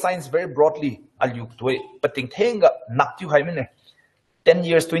 Social science very broadly, but think not you have 10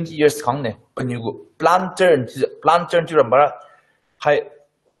 years, 20 years, when you go plant turn to Rambara, high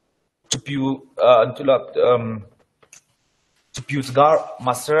to pew to Pewsgar,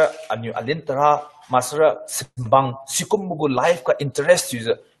 Masra, and you Alintara, Masra, Simbang, Sikumugo life got interest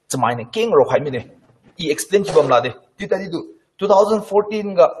user to mine king or Haimine. He explained to Bamlade,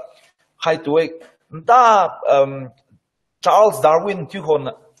 2014 got high to wake. Charles Darwin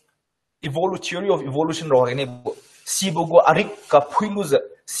tuhon theory of evolution rohane sibugo arik ka phuiluza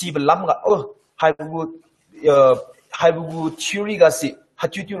siblamga oh haibugo theory ga si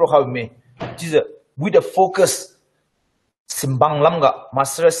hatuti rohame is with a focus simbang lamga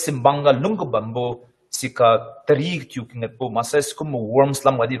master simbanga lungo bambo sika tari tuking po master skum worms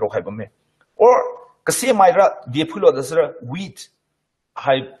lamga di rohabame or kasi maira de phulo dasra wheat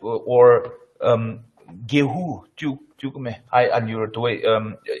high or gehu me I allure to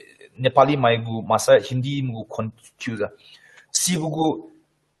Nepali maigu masa Hindi mugu confuse sibugu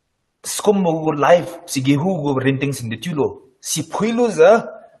skummugu life si gehu renting in the tulo si puiluza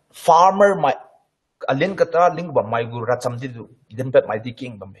farmer my alen kata lingba maigu racham didu then pet my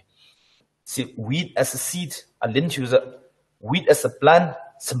king bambe si wheat as a seed alen choose wheat as a plant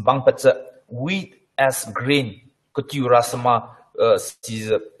sembang patsa wheat as grain kutura sama si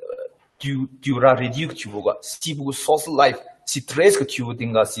Dura reduce chuga, Stibu social life, si trace ka chu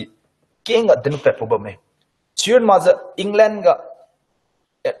dinga si kenga den pepobame. Chiron maza England ga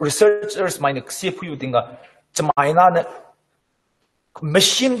researchers mine CFU dinga, Chamaina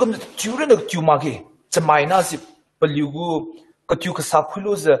machine gum churen of chumake, Chamaina si palugu katuka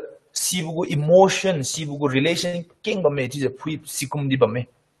sapuloza, Sibugu emotion, Sibugu relation, king bame, it is a pre sikum dibame.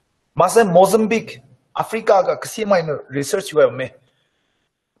 Maza Mozambique, Africa ga kasi mine research where me.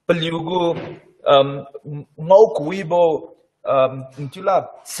 Pelugu Wibo Intula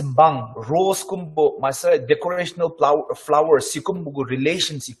Simbang Rose Kumbo Masa decorational flowers Sikumbugu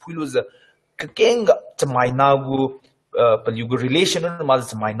relations Ipuluza Kakenga Tamainagu Pelugu relation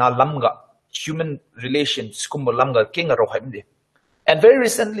Mazamaina Lamga human relations Kumbo Lamga Kinga Rohimde. And very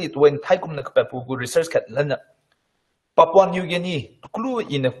recently when Taikum Nakapapugu research cat Lana Papua New Guinea clue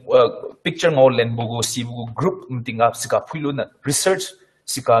in a picture Molen Bugu Sibu group Mtinga Sika Puluna research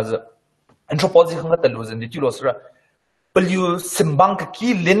Sikaza anthropology khanga talu zan di losra Pelu sembang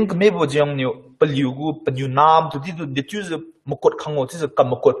ki link me bo jong ni pelu gu pelu nam tu di de tu ze mokot khango ti ze kam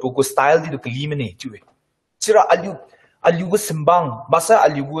mokot gu style di de kli me ni tu chira alu gu sembang basa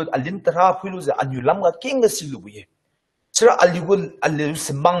alu gu alin tra philu ze alu lam ga king ga silu bu ye chira alu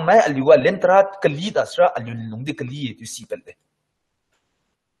sembang nai alu gu alin tra kli da sra alu lung de kli ye tu si pel de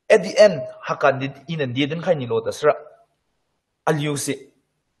at the end hakan di in and den khai ni lo da sra alu se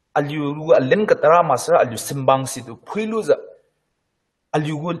alu alen katara masra alu simbang situ philuza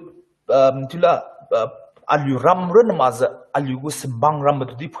alu tula alu ramrun maza alu simbang ram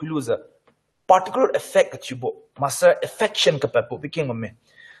tu di philuza particular effect chibo masa affection ka papo biking me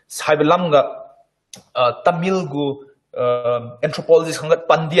saibalam ga tamil gu anthropologist khangat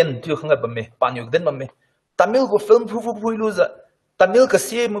pandian tu khangat me panyuk den me tamil gu film philuza tamil ka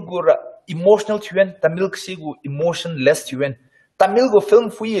se mugura emotional tuan tamil ka se gu emotionless tuan Tamil go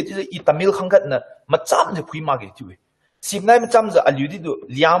film fui it is Tamil hangat na macham de fui mage tu sim nai macham za aludi do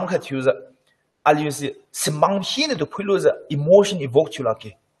liam kha tu za alu si simbang hin do philo za emotion evoke tu la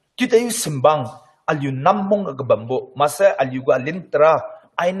ke tu te simbang alu nammong ga bambo masa alu go alin tra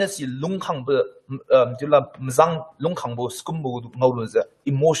aina si lung khang ba tu la mzang lung khang bo skum bo ngau za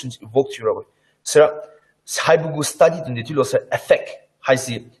emotions evoke tu ra sira saibu go study de tu lo sa effect hai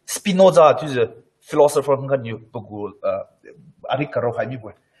si Spinoza tu za philosopher hangat you bugul Arik rohai mi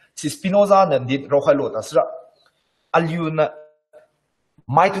boy. Si Spinoza na di rohai lo tasra. Aliu na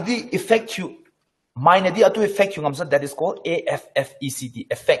mai to di effect you. Mai na di atu effect you ngamsa that is called AFFECT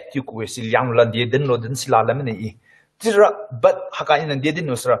effect you ko si liang lan di den lo den sila lam ne I. Tira but hakai na di den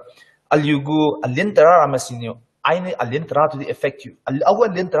no sra. Aliu gu alin tara ramasinyo. Aine alin tara to di effect you. Awu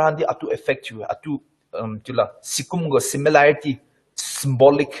alin tara di atu effect you atu tila sikum go similarity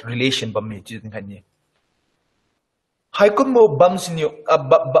symbolic relation ba me ti ngani. Haikum mo bam sinyo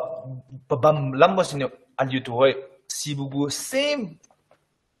bam lambo sinyo alu to hoy sibugu same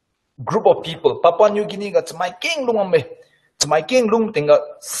group of people Papua New Guinea ga chmai king lung me chmai king lung tinga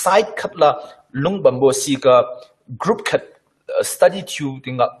side khatla lung bambo si ka group khat study tu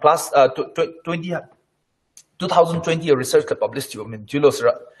tinga class 2020 research ka published you men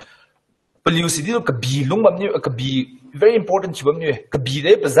julosra Pelusi ka bi lung bam ni ka bi very important chu bam ni ka bi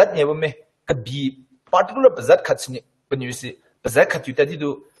de bazat ne bam me ka bi particular bazat khat ni Penyusi, bazat katu tadi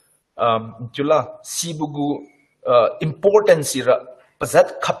tu, jula sibugu importance ira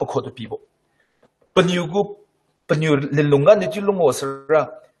bazat kapakho tu pibo. Penyugu lelungan ni julungo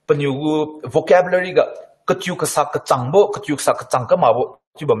sera penyugu vocabulary ga katu kasak kacangbo katu kasak kacangka mabo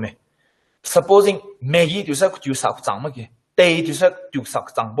cuba me. Supposing Maggie tu sa katu kasak kacang mage, teh tu sa katu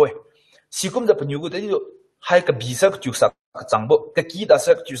kasak kacangbo. Sikum da penyugu tadi tu hai ka bisa katu kasak kacangbo, kaki da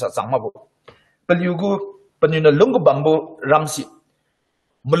sa katu kasak kacang mabo. Penyugu Penuna lungu bambu ramsi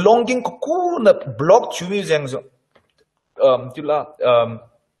melongking kuku na block cumi jengzo tila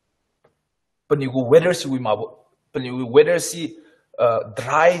penigu weather si wimabo penigu weather si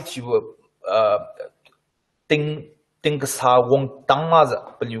dry ciu ting kesa wong tangmaza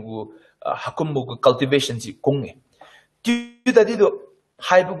penigu hakumbu cultivation si konge tu tadi do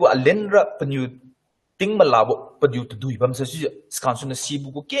hai buku alendra penigu ting malabo penigu tu dui bam sasi skansu na si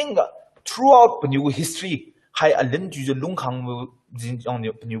buku kenga throughout penigu history hai alin ju lung khang mu jin jong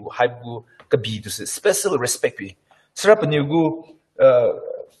ne penigu hai bu ka bi tu special respect bi sra penigu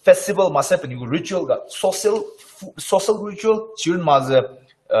festival masa penigu ritual ga social ritual chil maza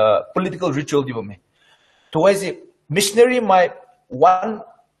political ritual di me to was missionary my 1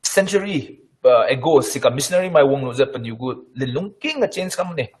 century ago sika missionary my wong no za penigu lung king a change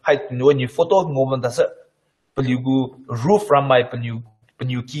kam ne hai no ni photo moment da sa penigu roof from my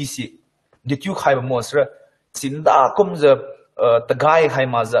penigu ki si de tu khai mo sra Sinda kumza tagai hai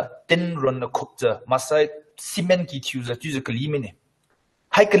maza tin run khukza masai cement ki tuza kalimi ne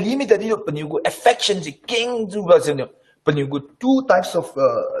hai kalimi da dio penigu affection ji king zu ba zeno penigu 2 types of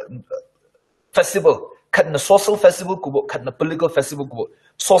festival kan na social festival kubo kan na political festival kubo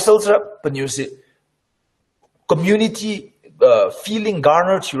social sra penigu se community feeling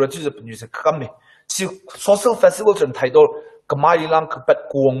garner chura tuza penigu se kame si social festival chen title kamai lang kapat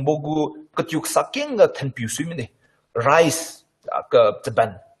kuang bogu ketyuk saking ga Thimpu swimming rice ka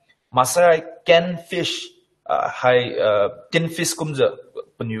taban masai canned fish hai tin fish kumza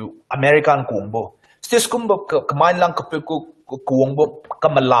penyu American kuangbo stis kumbo kamai lang kapel kuangbo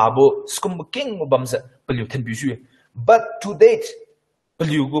kamalabo skumbo king mo bamza penyu Thimpu swi but to date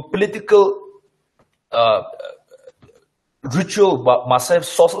penyu go political ritual ba masai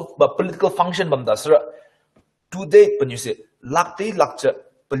social ba political function bamda sra to date penyu se lakte lakcha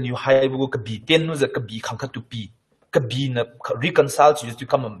penyu hai bu ka bi ten no za ka bi khang kha tu pi ka bi na reconcile chu tu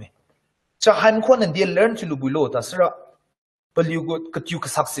kam me cha han khon and they learn to lubulo ta sra paliugo katyuk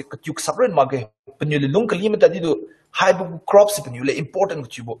saksi katyuk sakren mage penyu lung kalim ta didu high crops penyu le important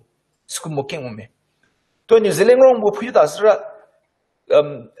chubo skum mo keng me to New Zealand rong bo phu ta sra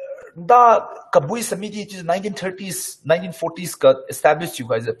da kabui samiti 1930s 1940s ka established you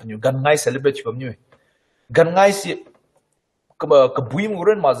guys penyu gangai celebrate you new gangai si kabui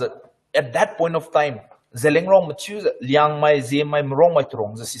muren maza at that point of time Zelengrong machu Liangmai Zemai mrong mai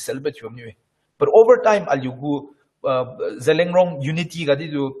trong za si celebrate you new but over time alugu Zelengrong unity ga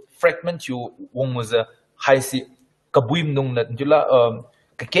didu fragment you wong was a high si kabui mnung na jula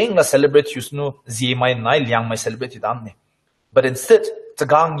ka keng na celebrate you no Zemai nai Liangmai celebrate you damne but instead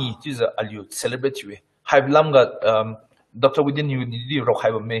tagangi is alu celebrate you hai lam ga Dr. Within you ni ro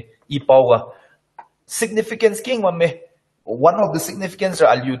hai me I power significance king me one of the significance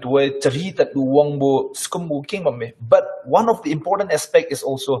alu to chari that du wongbo skumbu king me but one of the important aspect is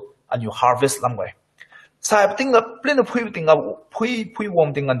also a new harvest lam way sa I think a plain of pui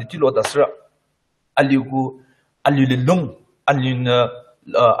wong thing and the tilo dasra alugu alulung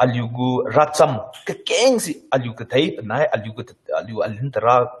alugu ratsam ka kengsi alugu tai na alugu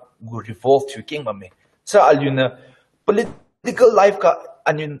alintara gu revolt to king me sa aluna political life ka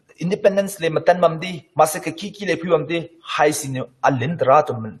anun independence le matan mamdi masaka kiki le piwamde hai sinu alintara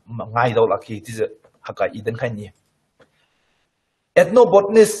to ngai daw lakhi tiza haka idan khani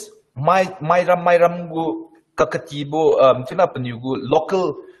ethnobotanist my ram gu kakatibo tuna panyugu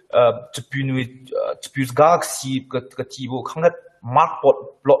local chpus gak si katibo khangat mark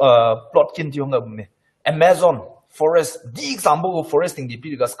plot kin jong me Amazon forest the example of foresting the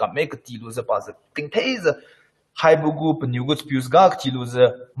pigas ka make tilu za pas ting theiz haibugu panyugu chpus gak tilu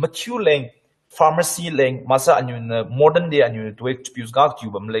za mature leng pharmacy leng masa anyun modern day anyun to chpus gak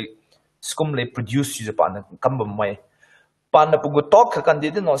tubam le skum le produce za pan kambam mai pan pugu talk kan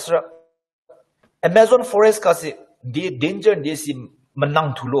de nosra Amazon forest ka si de danger de si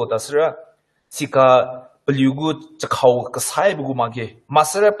menang thulo dasra sika pelyugu chakhau ka sai bu mage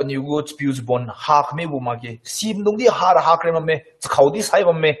masara pelyugu spuse bon hak me bu mage sim dong di har hak re me chakhau di sai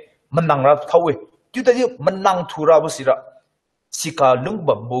bam me menang ra thawe tu da menang thura bu sira sika lung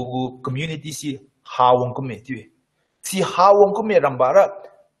bam bu community si hawong ko me ti si hawong ko me rambara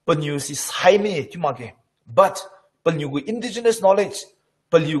penyu si sai me tu mage but pelyugu indigenous knowledge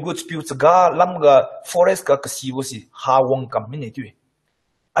pelyugu spuse ga lamga forest ka kasibo si hawong community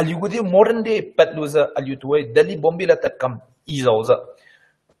alyugu di modern day petluza alyutwe Delhi Bombay la tatkam izauza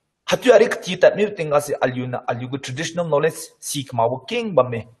hatu arik ti tat mi tinga si alyugu traditional knowledge seek mawu king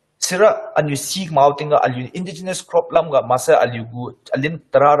bamme sira anyu seek mawu tinga alyun indigenous crop lamga masa alyugu alin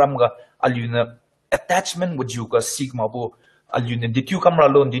tararamga alyuna attachment with you ka seek mawu alyun ditu kamra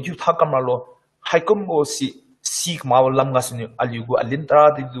lo ditu tha kamra lo haikum go si seek mawu lamga sinu alyugu alin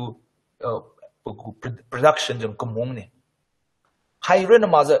tara didu production jong komong ne hai ren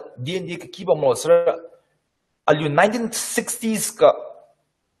maza dnd ka kiba mo sra alu 1960s ka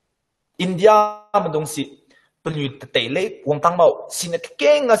India madong si pelu tele wong tang mau sin ka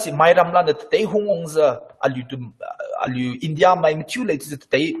kenga si mai ram lan te hungong za alu India mai mutule ti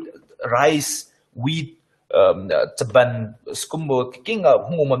te rice wheat taban skumbo kenga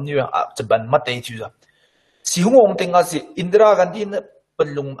hungom mam ni taban mate chu za si hungom tenga si Indira Gandhi na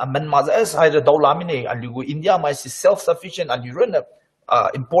pelung aman maza as hai da dawlamine alu India mai si self sufficient alu run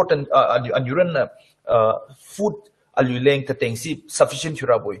important alu run food alu leng ta teng si sufficient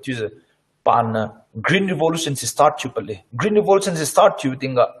chura boy chu pan green revolution si start chu pale green revolution si start chu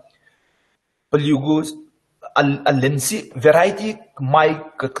tinga pelugu alensi variety mai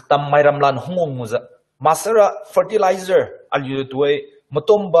tam mai ramlan hungong muza masara fertilizer alu toy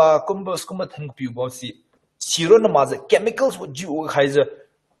matomba kumba skuma thang pi bo si siro na maza chemicals would you haiza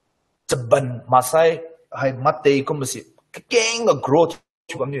taban masai hai mate kumba si keng a growth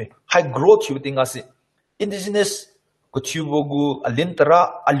chubamni high growth you tinga si indigenous kuchubogu alintara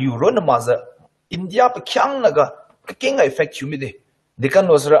aluron maza India pe kyang naga keng effect humide dekan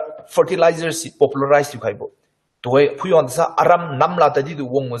wasra fertilizers si popularize you khaibo toy puyon sa aram namla ta di du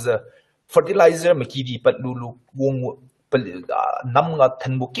wong waza fertilizer makidi pat lulu wong namnga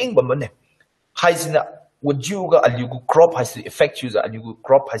thanbu king bamne haisina would alugu crop has the effect user alugu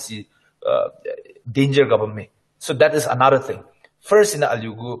crop has the danger government so that is another thing first in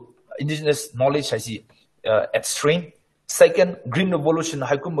alugu indigenous knowledge has the at strain second green revolution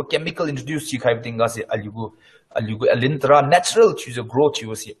haikum chemical introduced you kind of thing as alugu alintra natural choose a growth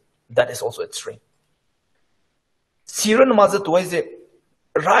you see that is also at strain siren maza to is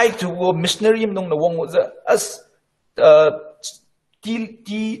right to go missionary nong na wong was as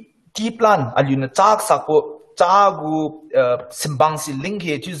ti plan aluna chak sako chagu simbang si link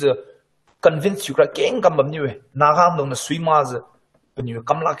he choose convince you that king come new nagam dong na swimmers new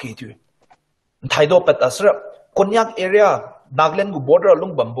kamla ke tu thaido pat asra konyak area Nagaland gu border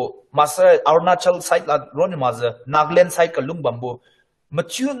lung bambo masa Arunachal side la ron maza Nagaland side ka lung bambo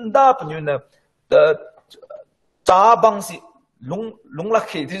machun da pnu na ta bang si lung la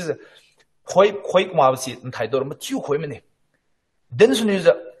ke this khoi ma si thaido machu khoi mene then sunu is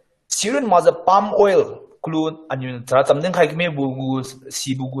Syrian maza palm oil klu anyu tra tamden khai me bu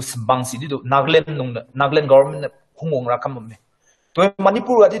si bu gu simbang si do Nagaland nung Nagaland government hungong ra kam me to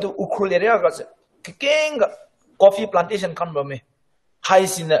Manipur ga di ukhul area ga keng coffee plantation kan ba me high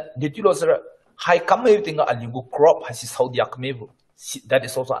sin ditulos high kam me tinga alingu crop has Saudi akmebu that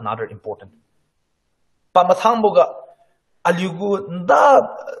is also another important pa mathang boga aligu nda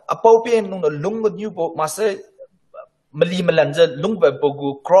apaupe nung lung new bo masa mali malanja lung ba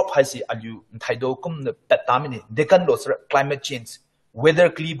bogu crop has aliu thaido kum tatamini they can los climate change weather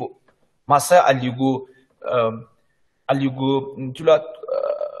klibo masa aligu tula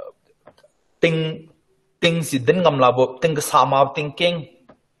ting si den ngam labo ting ka sama ting keng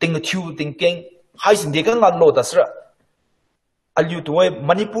ting thu ting keng hai sin de kan lo dasra aliu to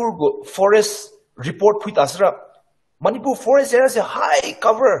Manipur go forest report put asra Manipur forest area is a high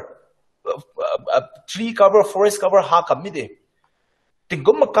cover tree cover forest cover ha kamide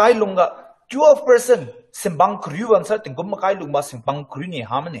tingum kai lunga 12% simbang kru answer tingum kai lunga simbang kru ni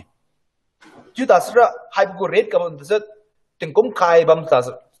hamane ju dasra hai go red ka ban dasat tingum kai bam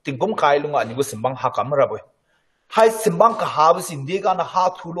dasra tingum kai lunga ni go simbang ha kamra boy hai simbang ka ha bus inde ga na ha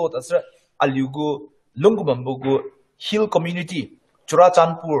thulo dasra aliugo lungu bambugo hill community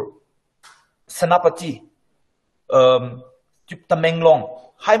Churachandpur Senapati Tamenglong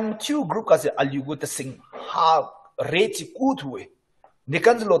hai two group ka se aliugo ta sing ha rate ku thuwe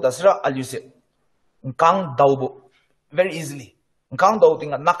nikan lo dasra aliuse kang daubo very easily kang dau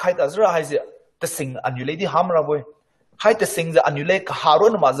tinga nakhai dasra hai se ta sing anule di hamra boy hai ta sing za anule ka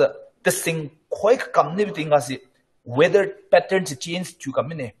haron maza ta sing khoi ka kamni tinga si weather patterns change chu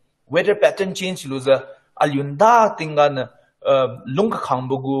kamine weather pattern change loza alyunda tinga na lung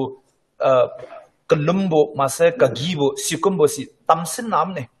khangbugu kalumbo masa ka gibo sikumbo si tamsin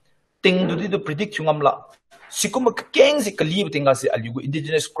namne ting du di predict chungamla sikumbo keng si kalib tinga si alyugu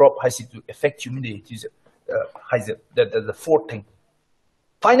indigenous crop has to affect humidity has the fourth thing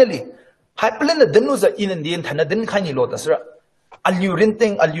finally hyperlin the denuza in Indian thana den khani lo dasra alyu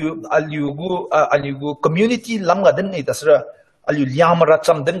renting alyugu community lamga den nei dasra alyu liamara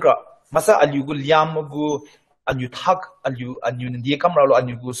cham den gra masa alyugu liamgu alyu thak alyu India kamra lo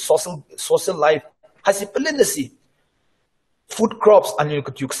alyugu social life has hyperlin the si food crops alyu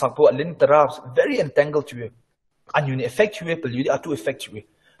kutyuk sapo alin taraf very entangled to you alyu affect you alyu atu affect you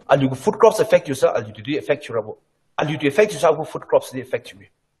alyu food crops affect you sir alyu do affect you rabo alyu to affect you sir food crops they affect you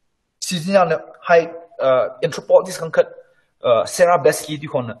season high anthropologist kan kat Sarah Besky di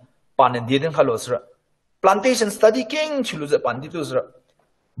kon pan de den khalo sra plantation study king chulu za pan di tu sra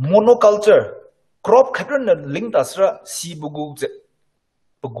monoculture crop khatran link ta sra si bugu je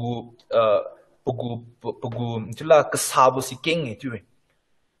bugu chula ka sabu si king e tu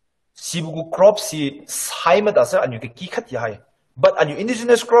si bugu crop si sai ma ta sra anyu ki khat ya hai but anyu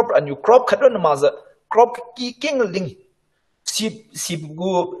indigenous crop anyu crop khatran ma za crop ki king link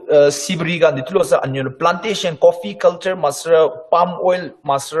Sibriga ditulosa annual plantation coffee culture masra palm oil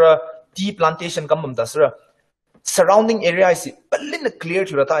masra tea plantation kamam dasra surrounding area is balin clear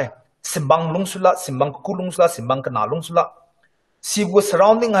churata simbang lungsula simbang kulungsula simbang kana lungsula sibu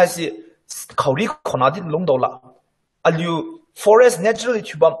surrounding has khawri khonadi lungdola alyu forest naturally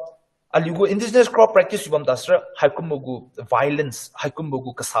chubam alyu indigenous crop practice chubam dasra haikumogu violence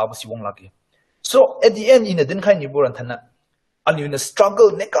haikumogu kasabu siwong lagi so at the end in a din khai ni boran thana and you struggle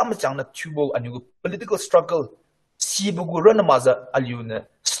nekam chang na tubo and you political struggle sibugu run maza aluna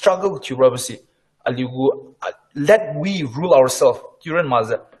struggle to robasi alugu let we rule ourselves during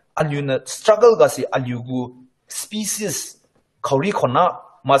maza aluna struggle gasi alugu species khawri khona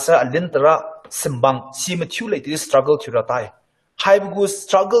masa alintara simbang simatulate struggle to ratai haibugu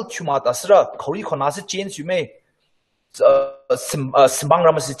struggle to matasra khawri khona se change you may simbang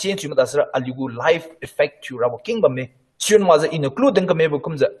ramasi change you matasra alugu life effect to rabo king bame Shun was including the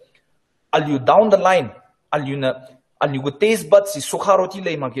Mebukumza. Alyu down the line, Alyu taste buds, Sukharoti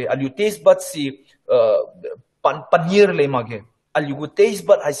lemage, Alyu taste buds, Panir lemage, Alyu taste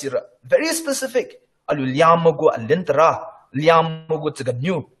bud, I see very specific. Alyu Liamogo, Alintara, Liamogo to the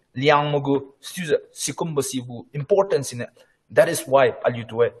new, Liamogo, Sikumbo importance in it. That is why Alyu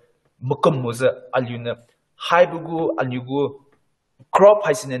to it. Mukumuza, Alyuna, Haibugu, Alyugu, crop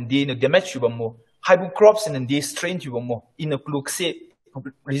has in the damage you more. Haibu crops in the strain you more in a pluk say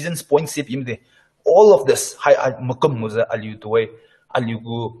reasons points sip imde all of this hai makam muza aliu toy aliu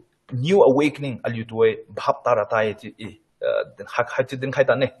gu new awakening aliu toy bhap tara tai ti hak ha ti din khai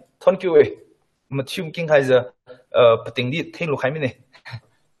ta ne thank you ma chim king hai za pating di theng lu khai mi ne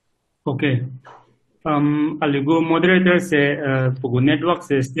okay aligu moderator se pugu network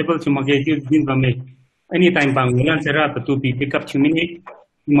se stable chumage ti din ba me anytime bang ulan sera to be pick up chumini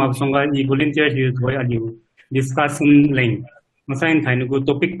ma songa I volunteer di toy aliu discussion link masain thainu go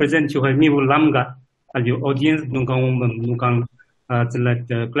topic present chu hai mi lamga aliu audience nungkang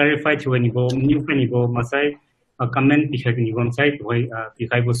clarify to any go new any go masai comment because ni gon sai to the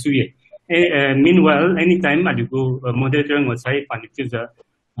kai bo suye meanwhile anytime aliu go moderator ngo sai pan the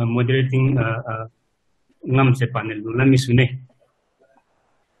moderating ngam se panel la mi sune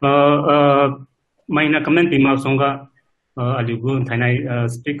maina comment bi ma songa aliu go thainai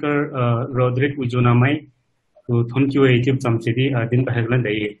speaker Roderick Wijunamai to thank you Egypt samchidi din ka heglan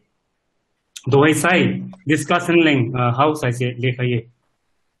dai do I say discussion link how I say lekhaye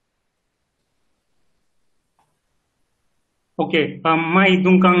okay my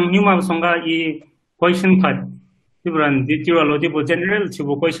dungkang nyuma songa I question card ibran detail lo de general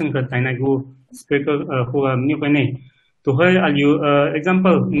chibo question card thaina go speaker who new kane to her aliu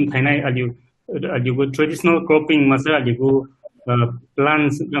example thainai aliu go traditional cropping masra aliu go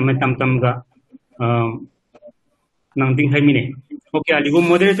plants tam ga nang ding hai mine okay aligo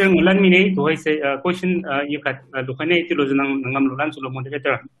moderator ngulan mine to hai say question you kat to khane ti lo nang ngam lo lan sulo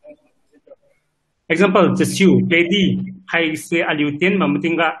moderator example just you pedi hai se aliu ten ma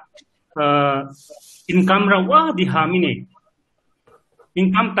mutinga income ra wa di ha mine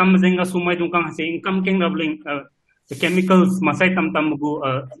income tam zenga sumai dungkang se income keng rabling the chemicals masai tam gu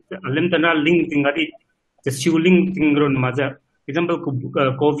lemtana link tingari just you link tingron maja example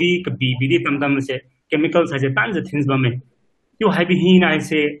covid ka bbd tam se chemicals has a tons of things bame you have been I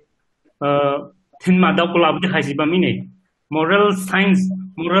say thin ma da kula bde khaisi bamine moral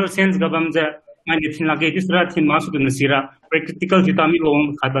sense gabam ja mani thin lage disra thin ma su nasira practical kitami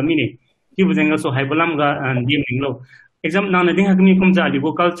long khabamine ki bujenga so haibalam ga dim lo exam na na ding hakmi kum ja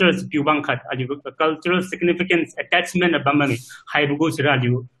aligo cultures piubang khat aligo cultural significance attachment abamane haibugo sira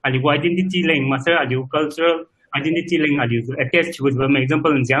aligo identity leng masara aligo cultural identity leng aligo attached with bam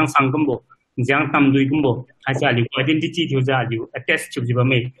example jang sanggambo jang tam dui gumbo has aliu identity to the aliu attached to the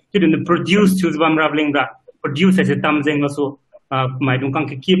me to the produce to the rabling da produce as a tam jeng so my dungkang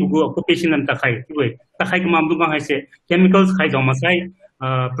ki bugu occupation and ta khai mam dungkang hai se chemicals khai jama sai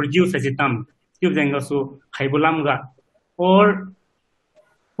produce as a tam tu jeng so khai bulam ga or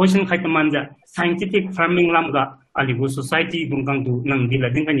question khai tamanja scientific farming lam ga aliu society dungkang du nang dila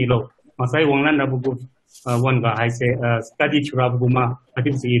ding kan lo masai wanglan da bugu one guy I say study churab guma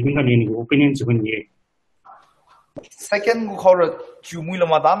atim si dinga ni opinion chun ye second khora chumula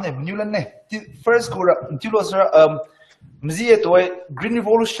madam ne nulan ne first khora tulo sir mziye toy green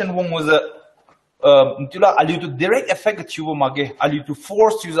revolution wong was tula ali to direct effect chubo mage ali to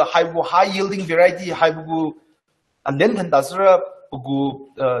force use a high yielding variety high bugu and then dasra bugu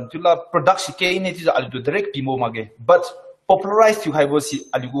tula production ke ne is ali to direct pimo mage but popularized you have was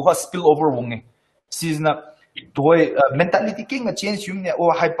ali go spill over wong season toy mentality king a change you ne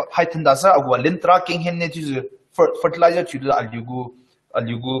or high tendasa agwa lentra king hen ne is fertilizer to the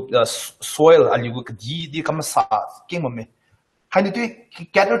aligu soil aligu di kama sa king me hani to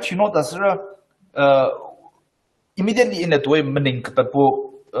gather to know that immediately in that way meaning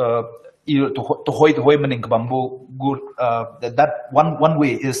papo to hoy meaning bambo good that one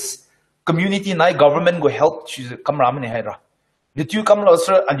way is community na government go help choose come ramne haira the two come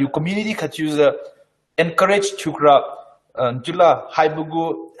also and you community ka choose encourage chukra jula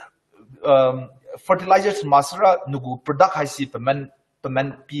haibugu fertilizers masra nugu product haisi pemen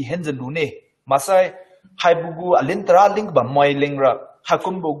pi henzen lune masai haibugu alentra link ba moi lengra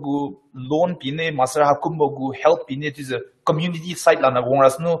hakumbogu loan pine masra hakumbogu help pine is a community site lana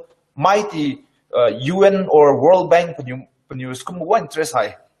gongrasnu mighty UN or World Bank penyu skum one interest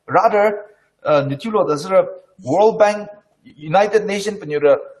high rather nitulo dasra World Bank United Nation penyu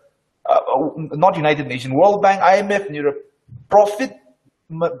not United Nation World Bank IMF penyu profit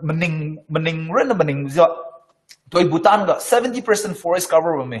mening toy Bhutan ga 70% forest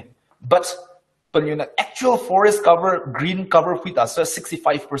cover me but you know actual forest cover green cover with us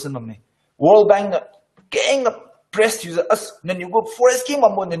 65% of me World Bank gang press you us then you go forest king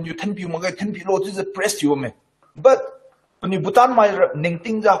amon then you 10 lo to the press you me but when you Bhutan my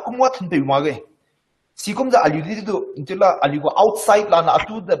ningting ja kumwa 10 mage sikum ja aludi do intila aligo outside la na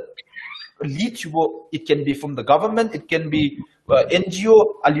to the lead you it can be from the government it can be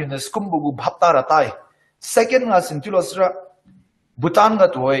NGO aliunas kumbugu bhapta ratai second as intilo sra Bhutan ga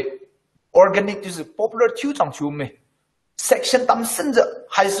toy organic is popular chu chang chu me section tam sin ja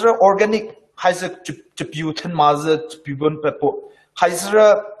haisra organic haisra chipu ten ma za chipun pepo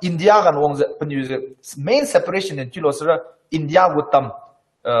haisra India gan wong za panyu main separation in chilosra India gutam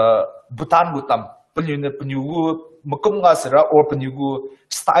Bhutan gutam panyu makum ga sara or panyu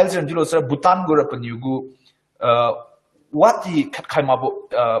styles in chilosra Bhutan gura panyu what the kat khaima bo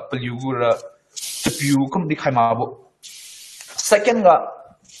panyu gura chipu kum di khaima bo second ga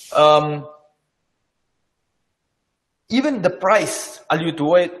even the price aliu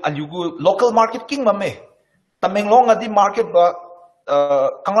tuoi aliu local market king mame Tamenglong adi market ba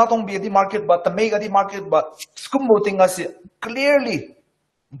Kanglatong bi adi market ba Tameg adi market ba skumbo tinga si clearly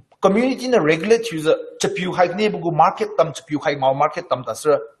community na regulate user chapiu hike ne bugu market tam chapiu hike mau market tam ta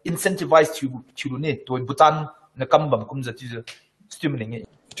sir incentivize chu ne to Bhutan na kambam kum za tiza stimulating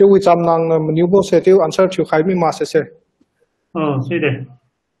chu wi cham nang new bo se tiu answer chu khai mi ma se see there.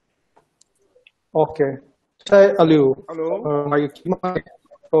 Okay. Say Aliu. Hello. My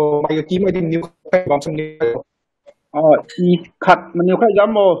key my new bumps new. Cut Manuka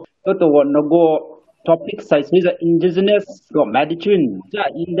Yamo, Toto Nogo topic size is indigenous medicine,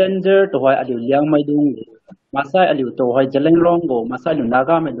 endangered to why Aliu Liangmai Dungu, Masai Aliu to why Jalenglongo, Masai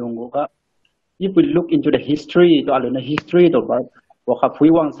Naga Medungoga. If we look into the history to Aluna history to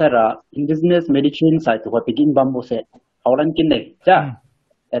Wakafui Sara, indigenous medicine site to what begin bamboo set. Holland Kine.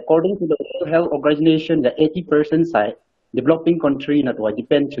 According to the World Health Organization, the 80% side developing country not what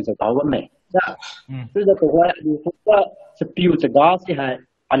depends on the government. So that why you put dispute the gas had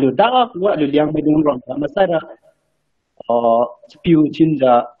alu da what alu liang medung wrong. Masara dispute in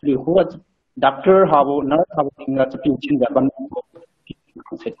the what doctor have not having a dispute in the ban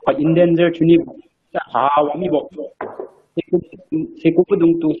endangered to live. How we walk.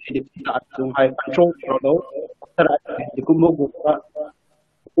 Sekupudung to say the high control product. The Kumbo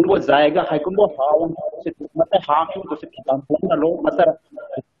was Zaga, Hakumbo, how half to say, Masara,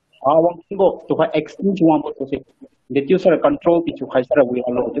 how go to her extinct one to say, the user control which you has we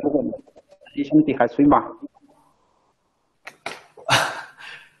allow to go. Additionally, has swimmer.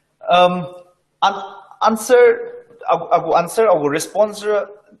 Answer, I will answer our response.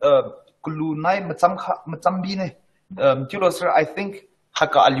 Kulunai Matambine, Tulosra, I think.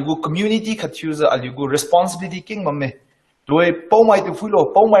 Haka aligu community katuza aligu responsibility king mame doi pomai tu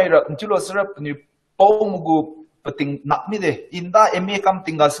fulo pomai ra ntulo sera penu pomugu pating nakmide inda MA kam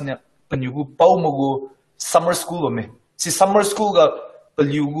tingasne penugu pomugu summer school mame si summer school ga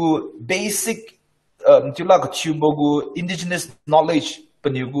pelugu basic ntula katubogu indigenous knowledge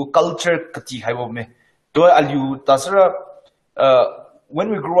penugu culture kati haibo me doi aliu tasra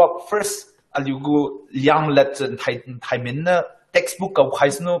when we grew up first aligu young let thaimin textbook of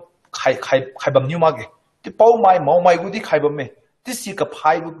Haisno Haibam Numage. The Pau my Gudi Haibame. This year,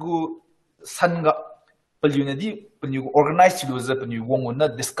 Paibu Sanga Palunadi, when you organize to lose up and you won't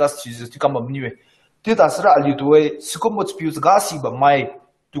not discuss Jesus to come up new. Titasra Alutue, Sukumbo spews Gasi, but my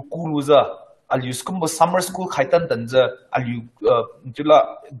to Kuluza, Alu Skumbo summer school Haitan Tanza, Alu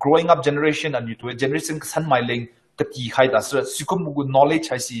growing up generation, and you to a generation San Mailing, Kati Haitasra, Sukumbu knowledge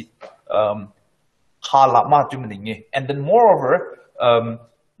I see. And then moreover,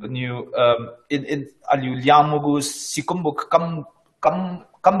 when you in Aliu Liangmugu Sikumbu Kambam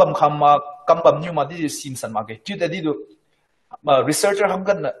Kama Kambam Numa did you seen some market? You did researcher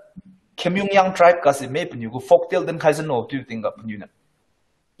Hangan Kemung Yang tribe kasi map and you go folktale then Kaisano, do you think up unit?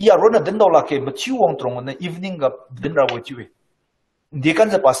 Yeah, Rona Dendola came, but you won't throw on the evening up dinner with you. The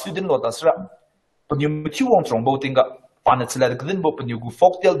Kanzapa student lot as rap, but you won't throw boating up. Panets like the Glenbop and you go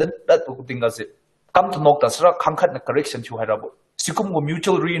folktale then that thing as it. Come to knock us, Kankat correction to Harabo. Sikum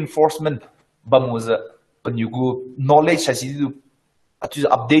mutual reinforcement, Bamuza, when you go knowledge as you do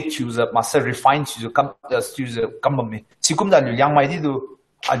update you, the master refines you, come to come me. Sikum that you young mighty do,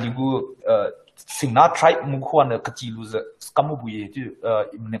 and you go sing not try Mukuan Katiluza, Skamubuye to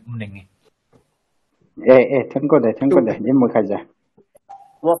Mningi. Tango, Nimukaja.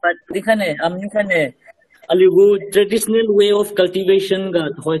 What I Aligu traditional way of cultivation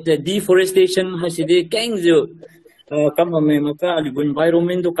got what the deforestation has the kangjo come maka aligu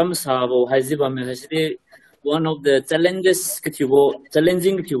environment to come sabo haziba me has one of the challenges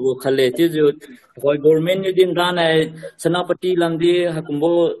challenging kitubo khale tijo government din rana sanapati lamdi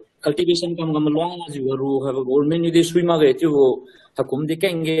hakumbo cultivation kam gamlong jiwaru have government de swima ge tibo hakum de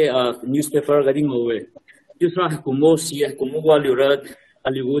kenge newspaper gading mowe jusra hakumbo si hakumbo walura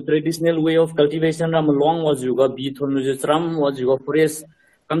Aligu traditional way of cultivation ram long was you got beat on the tram was you got forest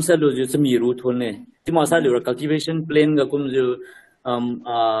comes a lose me root on it. Timasal cultivation plane comes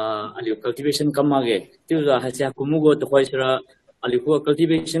cultivation kamage. Tiza has a kumugo to Hoisra aliku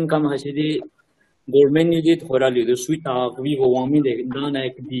cultivation kam hasidi government ni dit hora lidu suita we go wami de dana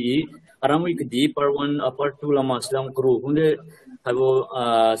ek di aramu ek di per 1 per 2 lama slam kru hunde habo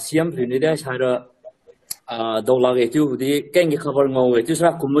CM rinida shara dola ge tu di kengi khabar ngau ge tu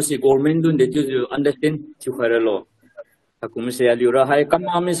sa kumusi government dun de tu understand tu kharalo kumusi aliura hai kam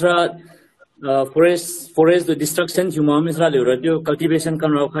amisra forest the destruction humamisra liura tu cultivation kan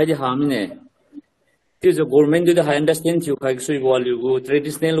ro khai di hamine is a government do the understand you like so you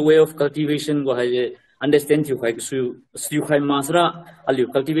traditional way of cultivation go understand you like so you khai masra ali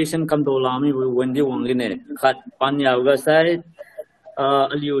cultivation kam do lami when they won't ne khat pan ya ga sai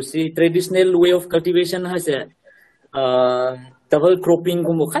ali see traditional way of cultivation has a double cropping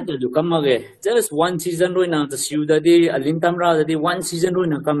ko khat do kam age just one season ro na the siu da di alintam ra da di one season ro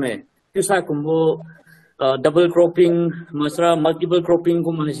na kam e tu sa kumbo double cropping masra multiple cropping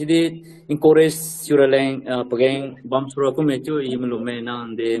ko masidi encourage suraleng pageng bam sura ko mecho imlo me na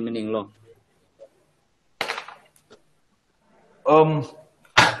de meaning lo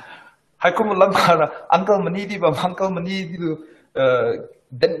haikum lamara uncle mani di bam uncle mani di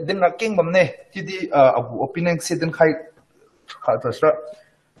den na king bam ne ti di abu opinion se den khai kha tasra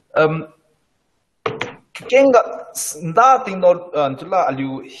kenga nda ting no tula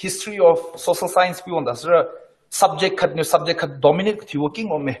aliu history of social science we on das subject kat dominate to working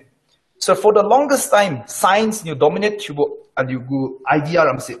on me so for the longest time science new dominate to aliu gu idea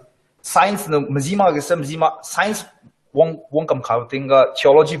ram se science no mazima ge mazima science wong kam khaw tinga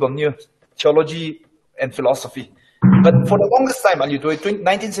theology and philosophy but for the longest time aliu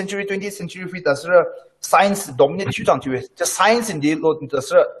 19th century 20th century we das science dominate to tang the science in the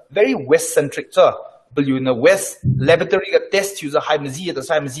das very west centric in the West laboratory test user high mazi the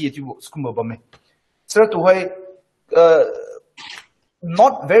same mazi to school bame so to why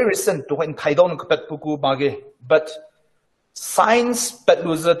not very recent to when kaidon kapet puku mage but science but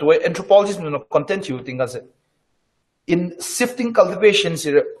was to anthropology no content you think as in shifting cultivation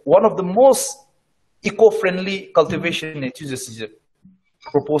one of the most eco-friendly cultivation it is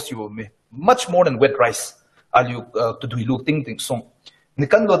proposed you me much more than wet rice are you to do look thing song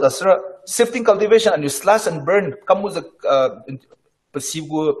Nikando dasra shifting cultivation and you slash and burn kamu za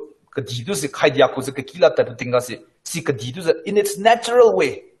pasigo kadidu se khaidia ko za kila ta tinga se si kadidu za in its natural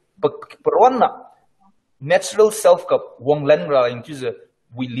way but parwana natural self cup wong len ra into the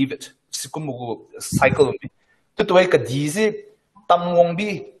we leave it sikumu cycle to to ka dizi tam wong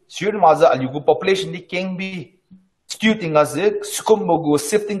bi sur maza aligu population ni king bi stu tinga se sikumu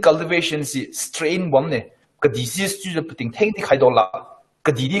shifting cultivation si strain bomne ka dizi stu the puting thing di khaidola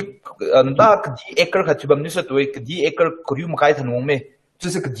kadidi nda kadi acre khatibam ni sa toy kadi acre kuriu makai thanong me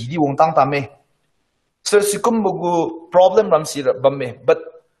chuse kadidi wong tang ta me so sikum bugu problem ram si bam me but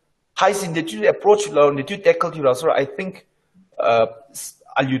high sin the two approach lo the two tackle you so I think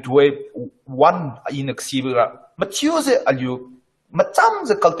alyu toy one in exibra machuse alyu macham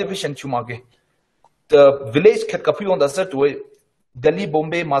the cultivation chumage the village khat kapu on the set toy Delhi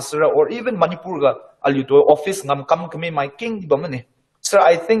Bombay Masra or even Manipur ga alyu toy office ngam kam kame my king bam ne so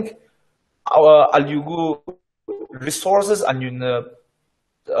I think our alyugu resources and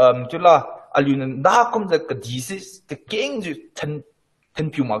tula alyun da kum the disease the king ten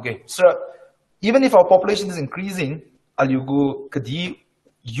pumage so even if our population is increasing alyugu kadi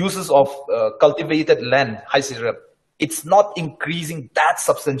uses of cultivated land high it's not increasing that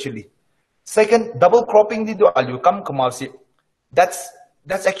substantially second double cropping di do alyu kam kamalsi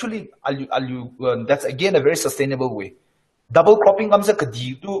that's actually that's again a very sustainable way double cropping comes a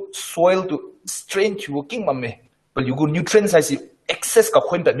kadi to soil to strain to working mame but you go nutrients I see excess ka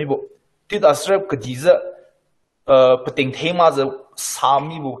khoi that me bo did asrap kadi za pating thema za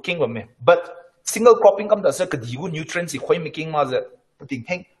sami working mame but single cropping comes as a kadi go nutrients khoi making ma za pating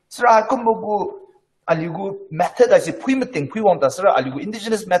thing sra kum go aligu method I see pui meting pui want asra aligu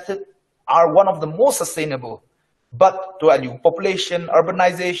indigenous method are one of the most sustainable but to aligu population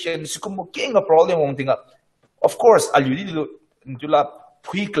urbanization sikum king a problem wong thing of course already ndula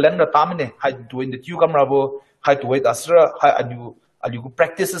pui kalendar tamine hai do in the two camera bo hai to wait asra hai alu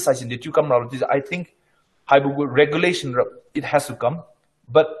practices as in the two camera I think hai bu regulation it has to come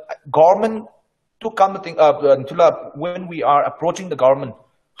but government to come think ndula when we are approaching the government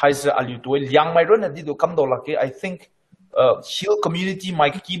hai sa alu to Liangmai ron di do kam do lake I think hill community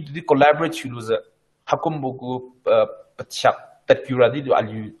might keep the collaborate user hakum bu pachak that pura di do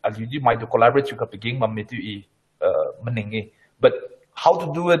alu di might collaborate you ka peging mametu I meningi but how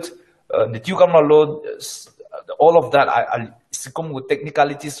to do it the two camera load all of that I sikum with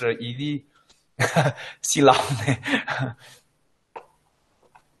technicalities are easy silam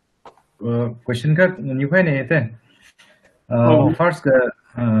question ka new phai ne te First,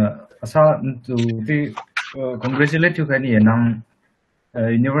 asa to the congratulate you kani nang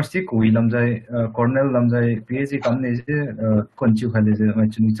university ko lamjai Cornell lamjai PhD kamne je konchu khale je ma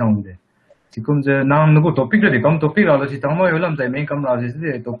chuni changde sikum je nang nugo topic de kam topic ala si tangma yo lamjai main kam la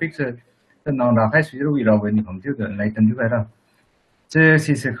je topic se nang ra khai su wi ra we ni kam ju de nai tan ju ra je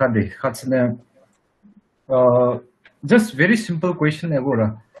si se khade khatsne just very simple question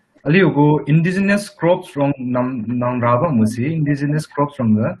agora ali go indigenous crops from nang raba musi indigenous crops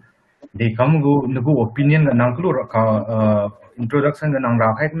from the come go nugo opinion ga nang klo ka introduction ga nang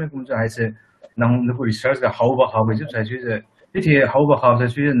ra khai me kum ja hai se nang nugo research ga how ba ju sai ju je ti how ba sa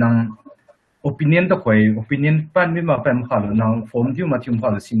ju nang opinion ta khoi opinion pan mi ma pan kha nang form ju ma thum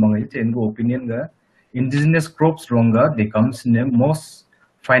kha si ma ngai chen go opinion ga indigenous crops from ga they comes ne most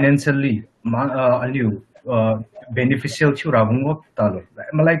financially ali beneficial chu ra bungo ta lo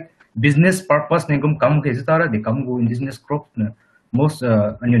like business purpose ne gum kam ke tara de kam go indigenous crop na most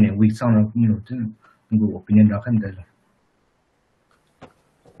ne we sound go opinion ra khan da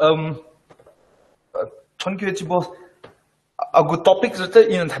chonke chibo agu topic zata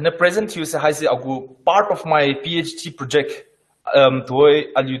in the present use has agu part of my PhD project toy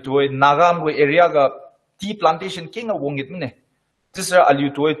ali toy nagam go area ga tea plantation king a wongit ne this are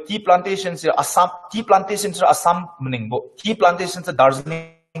ali toy tea plantations assam tea plantations assam meaning bo tea plantations Darjeeling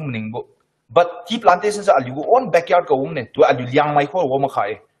meaning bo but tea plantations are ali go on backyard go ne to ali Liangmai ko wo ma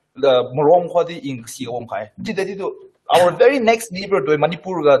khai the morong ko di ing si wo ma khai ti do our very next neighbor to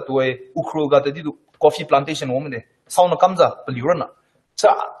Manipur ga to Ukhrul ga di coffee plantation wo ne sauna kamza pelirana so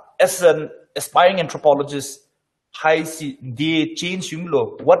as an aspiring anthropologist how see they change yumlo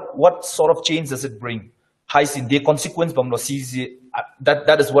what sort of change does it bring how see the consequence bamlo see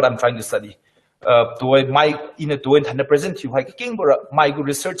that is what I'm trying to study to my in a to in present you like king my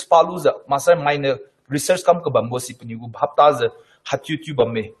research paluza masa minor research kam ka bambo si punigu bhapta hat youtube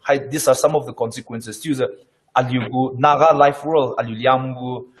me how these are some of the consequences use aliugu naga life world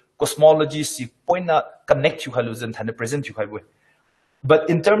aliuliamgu cosmology si point na connect you haluzan and present you have but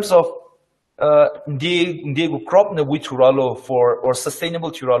in terms of the crop na wituralo for or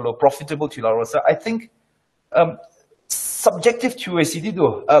sustainable turalo profitable turalo so I think subjective to ACD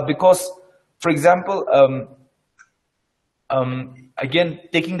though because for example again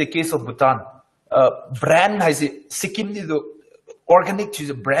taking the case of Bhutan brand has a Sikkim organic to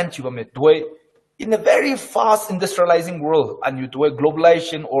the brand you in a very fast industrializing world and you do a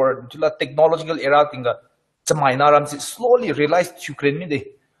globalization or to a technological era tinga chamainaram slowly realized Ukraine de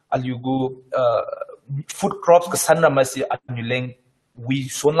al you go food crops ka sanramasi anuleng we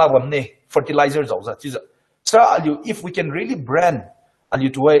sonla wamne fertilizers also so if we can really brand al you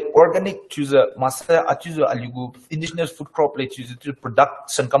do organic to the masa atuzo al you go indigenous food crop like to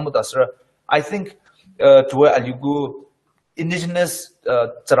production kamutasra I think to al you go indigenous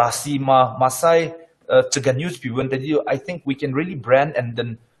Tarasima, Masai, Tsiganyus, I think we can really brand and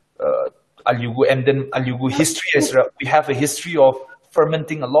then Alugu and then Alugu history as we have a history of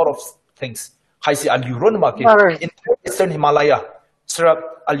fermenting a lot of things. Haisi Aluron market in Eastern Himalaya. Sir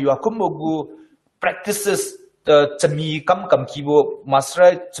Aluakumogu practices the Tami kam kibo,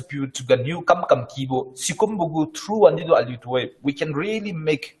 Masra Tsiganu kam kibo, Sikumbugu through Andido Alutue. We can really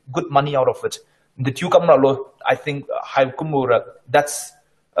make good money out of it. The Tukamralo, I think, that's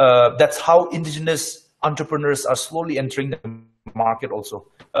how indigenous entrepreneurs are slowly entering the market also.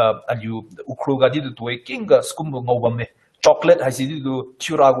 Chocolate, I see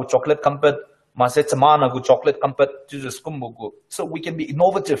Churagu chocolate company, Masetsamanagu chocolate company, so we can be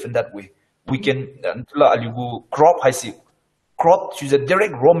innovative in that way. We can crop, I see crop to the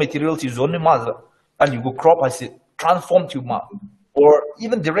direct raw material to Zonimaz, crop, I see transform to ma, or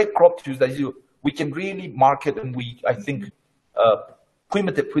even direct crop to that we can really market and I think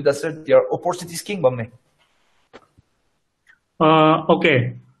primitive with us there are opportunities king bame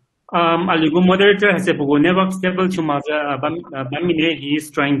okay aligu moderator has a never stable chumaza bamine he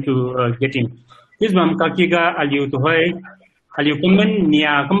is trying to get in this bam kakiga aliu to hoy aliu comment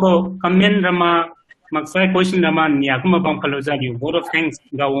nia comment rama maksai question rama nia kuma bam kaloza aliu both of thanks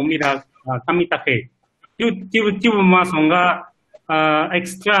ga omira kamita ke you ma songa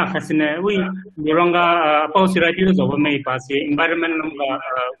extra hasine we yoranga pausirati zo mai pase environment namga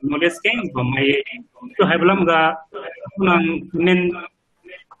knowledge gains bo mai to hablam ga nang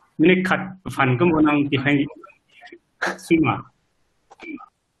men khat fan kum nang ti hai sima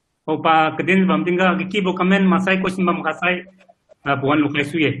opa kedin bam tinga ki bo comment masai question bam khasai buan lu kai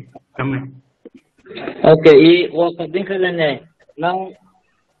suye kamme okay I wa kadin khalane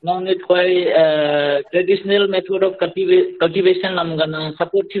nang it traditional method of cultivation I'm gonna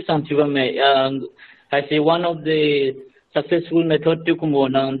support you something I say one of the successful method to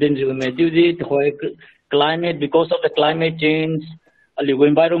kumona then you may do the climate because of the climate change,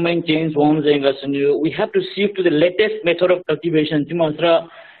 environment change, we have to shift to the latest method of cultivation.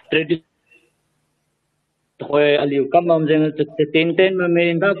 Tradition aliu kamam jeng ten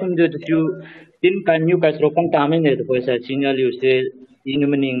me ba kum de tu tin kan new kas rokam tamin ne to sa signal you say in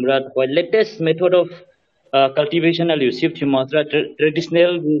meaning brat latest method of cultivation aliu shift matra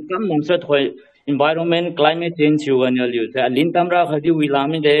traditional kam monsra thoi environment climate change you an aliu sa lin tamra khadi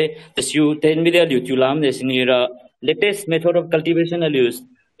wilami de you ten me aliu tulam de sinira latest method of cultivation aliu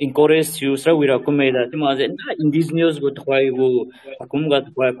encourage you sra wira kumeda tima je indigenous go thoi go akum ga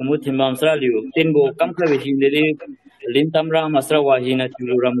thoi kumu thimam sra liu ten go kam kha be hin de lin tamra masra wa hina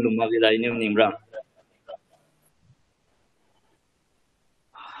tiluram luma ge dai nim nimra.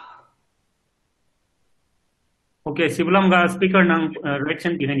 Okay, Sibulam ga speaker nang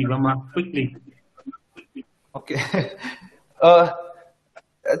reaction behind Ibama quickly. Okay.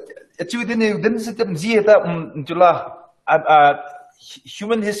 Actually, then system zeta jula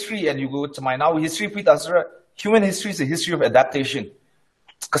human history, and you go to my now history with us. Human history is a history of adaptation.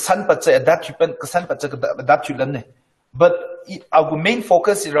 Kasan pacha adapt, kasan pacha adapt you learn. But our main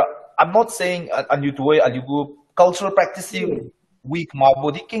focus is I'm not saying you to way you go cultural practicing weak ma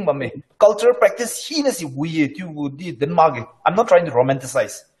body king mame cultural practice he is we you did Denmark. I'm not trying to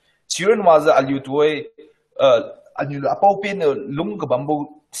romanticize. Children was you to way you apau pen lung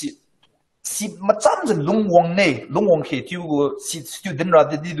bamboo si macam je lung wong he you si student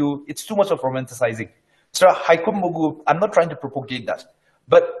rather do it's too much of romanticizing. So I'm not trying to propagate that.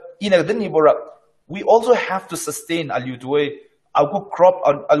 But in a we also have to sustain algu crop,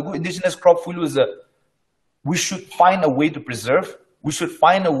 algu indigenous crop we should find a way to preserve. We should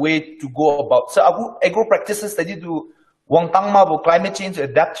find a way to go about. So agro practices that you do climate change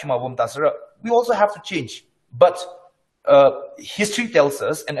adapt we also have to change. But history tells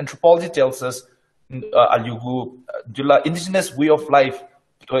us and anthropology tells us indigenous way of life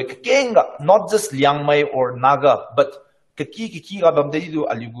not just Liangmai or Naga, but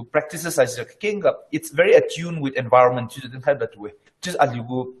practices it's very attuned with environment. Just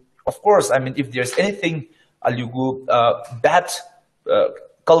of course, I mean, if there's anything bad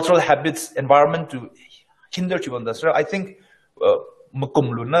cultural habits, environment to hinder you on this, I think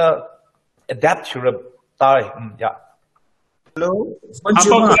makumluna adapt your yeah. Hello.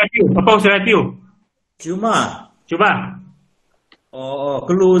 Cuba. Oh,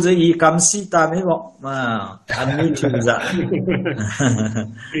 close the kamsi tami mo ma anni chuza.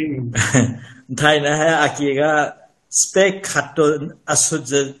 Thai na hai akiga spec khato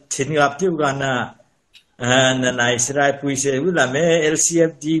asuje thinap tiu gana na naisrai puise ula me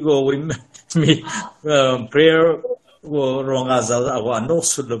LCFD go mi prayer go ronga zal awa no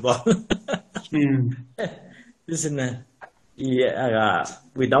sulba. Listen,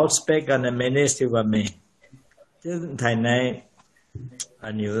 without spec and a menace to me. Thai na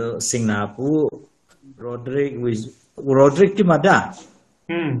anu Singapore Roderick Wijunamai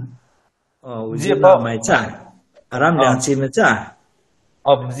oh Wijunamai cha aram liang chin cha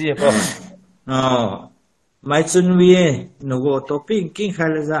oh mai chun wi no go topic king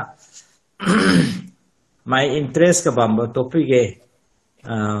khala za my interest ka bamba topic e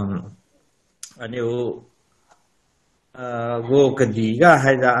anu go kadiga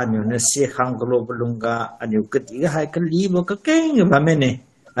haida anu na se khang globulunga anu kadiga hai kan libo ka keng ba mene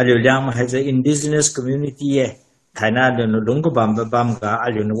anu Liangmai has an indigenous community e thaina no lung ko bam ga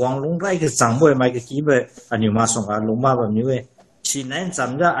anu no wang lung rai ka changboy mai ka ki ba anu ma song ga lung ma ba mi we chinain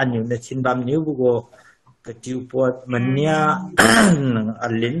chamja anu na chin bam ni bu go ka tiu pot mania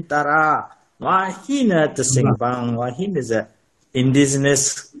alin tara wa hina to sing bang wa hina is a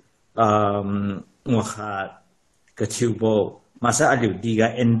indigenous ngakha Katubo, masa aliu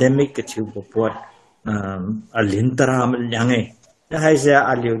diga endemic katubo pot alintara malyange. Na haja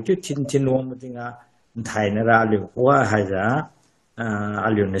aliu tu tin wong mutinga Thai na aliu wa haja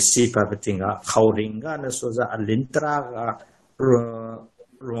aliu nasipa betinga khauringa na soza alintara ga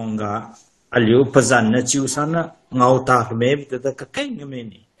ronga aliu pazan na chiusana ngauta me bita ka keng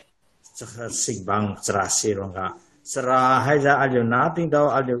meni. Saka sigbang serasi ronga. Sera haja aliu na ting daw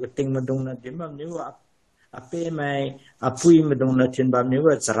aliu ting madung na dimam ni wa ape mai apui medong na chin bam ni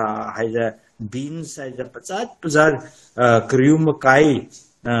wa chara haja beans haja pachat kriu makai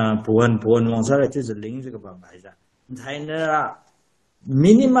puan wong sa chi ling ka bam haja thaina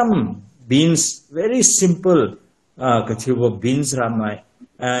minimum beans very simple kathibo beans ramai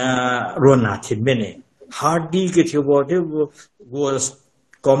rona thin mene hardy kathibo de was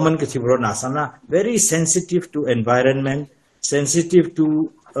common kathibo na sana very sensitive to environment, sensitive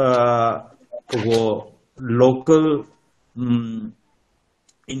to local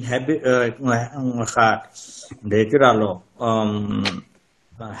inhabit detiralo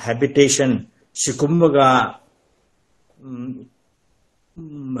habitation sikumbaga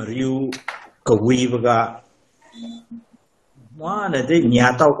mariu kawibaga mana de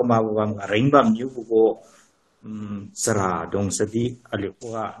nyatau kamawam ringbam yugo sara dong sadi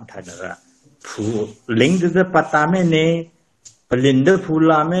alikuwa thanara phu ling de patame ne Pelinda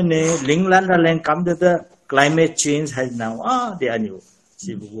fulame ne lingland len kam de climate change has now de anu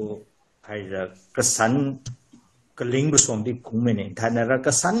sibugo hai da kasan kaling busom di kumene thanara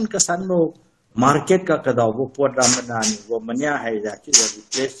kasan no market ka kadaw bo podramana ni go manya hai da ki da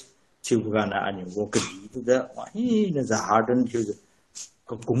replace chibugana anu go kadi da hi na za harden ki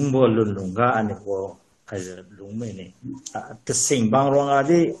ko kumbo lunga anu go hai da lungmene ta sing bang ronga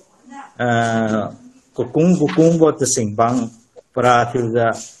de ko kumbo ta sing bang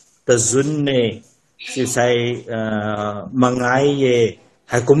Pratilda tazunne sisai mangai ye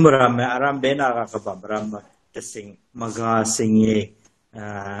hakumra me aram bena ka babram tesing maga singye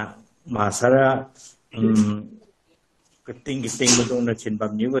masara keting mudung na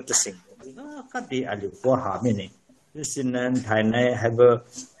chinbam ni wat tesing ka di ali ko ha me ne sinan thainai have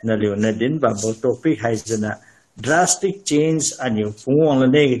na leona din ba topic haizana drastic change anu fuang la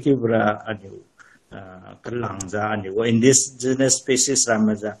negative ra anu kalangza anu indigenous species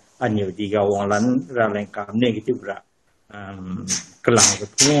ramaza anu diga wanglan raleng kam negative ra kalang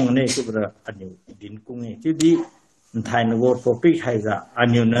pung ne kubra anu din kung e ti thai no topic haiza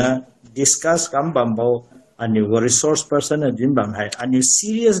anu na discuss kam bambo anu resource person din bam hai anu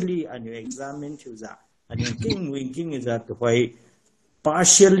seriously anu examine chuza anu winking is that why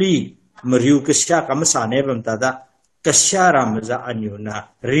partially mariu kasya kam sane bam tada kasyaram za anu na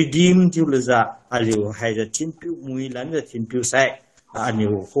redeem julza aliu haida Thimpu muilan da Thimpu sai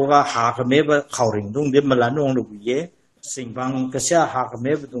anu koga ha kame ba khawring dung de malanong lu ye singbang kasya ha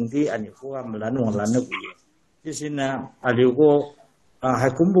kame ba dung di anu koga malanong lan lu ye disina aliu go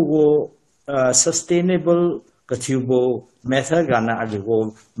hakumbu go sustainable kathubo method gana aliu go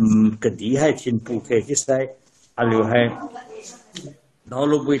kadi hai Thimpu ke kisai aliu hai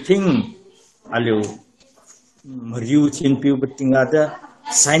dawlo buiting aliu Mariu Thimpu betingada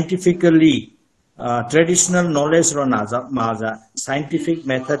scientifically traditional knowledge ro maza scientific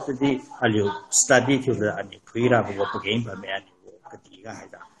method di aliu study thula ani phira bo pagem ba me ani bo katiga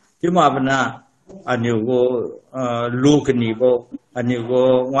haida tima bana ani go lokni bo ani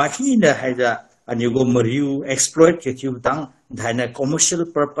go wahi na haida ani go mariu exploit ke tang dhaina commercial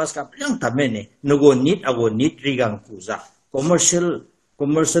purpose ka yang tamene nugo need rigang kuza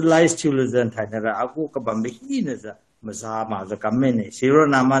commercialized children thanara aku kabambe hinaza maza maza kamene siro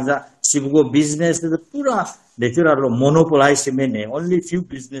namaza sibugo business the pura natural monopolize mene only few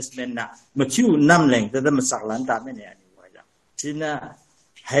businessmen na machu namleng the masaklan ta mene ani waja sina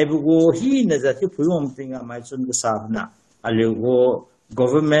haibugo hinaza ti phuyom tinga mai chun ga sabna alego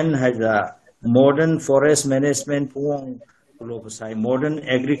government has a modern forest management puong lobsai modern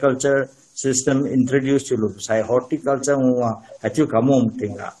agriculture system introduced to lobsai horticulture wa atu kamom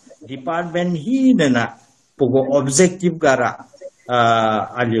tinga department hi na pugo objective gara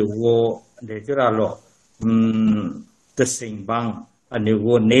aliwo detiralo tesingbang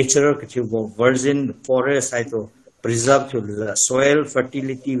aniwo nature kchibo virgin forest aito preserve to the soil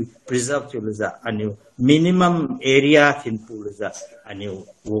fertility preserve to the aniwo minimum area Thimpu the aniwo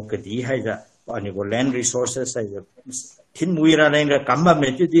wo kadi haja aniwo land resources haja Thin muira lenga kamba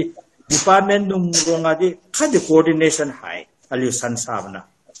metu di department nung ronga di khade coordination high aliu sansabna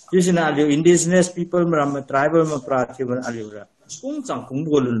yusina aliu indigenous people mram tribal ma prachiban aliu ra kung chang kung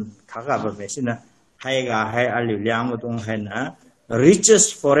bolun thaga ba mesina haiga hai aliu liang tung haina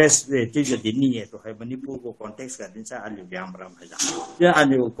richest forest ti je dini to hai manipur ko context ka din sa aliu liang ram haja ya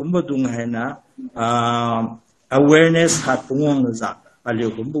aliu kumbadung haina awareness hatung za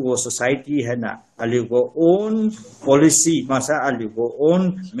aliu kumbu society hena aliu go own policy masa aliu go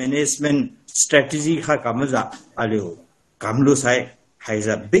own management strategy kha kamaza aliu kamlu sai has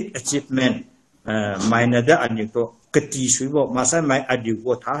a big achievement minor da aliu to kati suibo masa mai aliu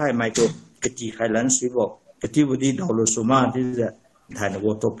go tha hai mai to kati khailan suibo kati budi dawlo suma ti da than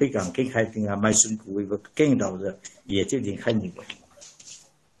go topic ang king khai tinga mai sun pui go king daw da ye ti ding khai ni go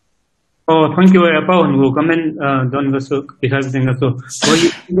Oh, thank you. About you comment don gaso because denga so.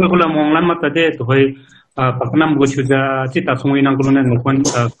 Koi kula monglan mata de to hoi paknam go chuja chita sungui nang kuluna ngkon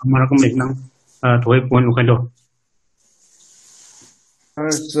kamara kom leknang to hoi pon ukando.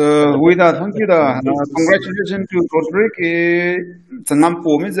 So with that, thank you. Congratulations to Roderick. Sanam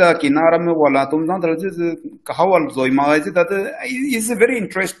pomiza kinaram wala tumzang dalje kahawal zoi magai that is a very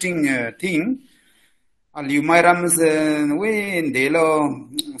interesting thing. Liangmai rams we ndelo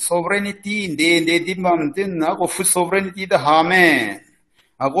sovereignty de dimam tin ako food sovereignty the hame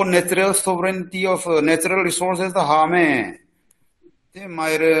ako natural sovereignty of natural resources the hame te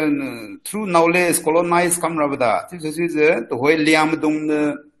myren through knowledge colonize come rabda this is the way liam dung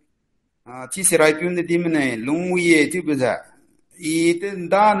chi sirai pyun de dimne lungye ti bza it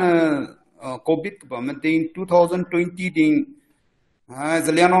dan covid ba matin 2020 ding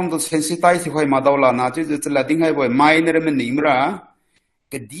Zalianom the sensitize if I madawla na is letting I boy minor nimra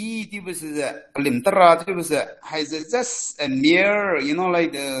Kadi was a limtara was has just a mere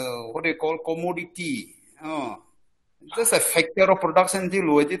like what they call commodity just a factor of production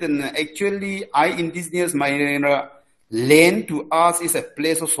deal with it and actually indigenous minor land to us is a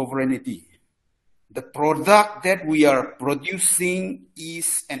place of sovereignty. The product that we are producing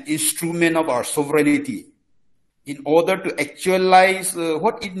is an instrument of our sovereignty. In order to actualize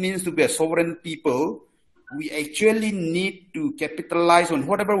what it means to be a sovereign people, we actually need to capitalize on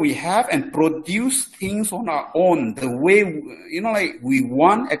whatever we have and produce things on our own, the way, like we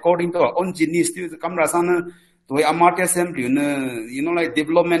want according to our own genius. Like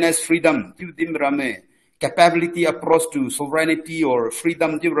development as freedom, capability approach to sovereignty or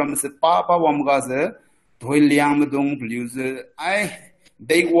freedom. They were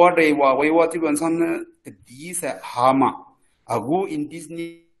these hama ago in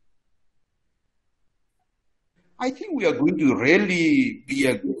Disney. I think we are going to really be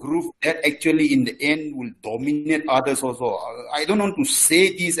a group that actually in the end will dominate others also. I don't want to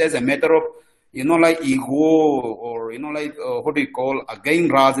say this as a matter of like ego or like what do you call again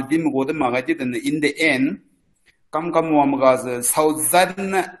razadim go the magati and in the end kam wamgaz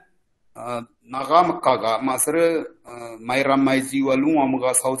southern nagamakaga masre Liangmai ziwalu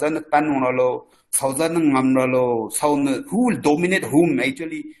wamga southern tanonalo southern ngamralo sound who will dominate whom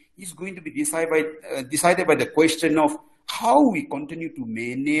actually is going to be decided by the question of how we continue to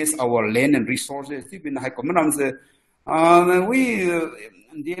manage our land and resources. We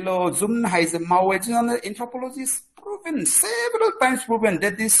Zoom has a anthropologists proven several times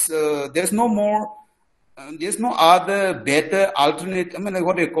that this there's no more there's no other better alternate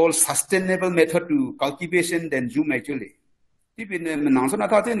what they call sustainable method to cultivation than Zoom actually.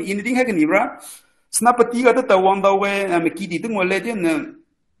 Anything happen Ibra Snapati got the one the way Kidi thing will let in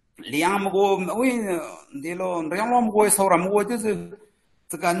Liam go away Delo Ramam go Soram waters the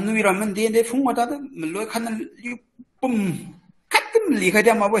Ganuiraman de Fumata Melokan boom cut them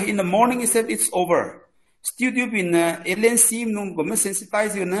Likadam in the morning he said it's over. Studio in LNC no go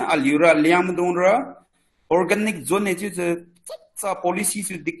sensitize you Alura Liam Donra organic zone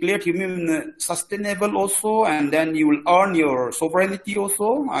policies you declare him sustainable also, and then you will earn your sovereignty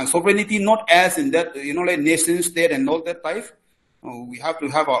also. Sovereignty not as in that like nation state and all that type. We have to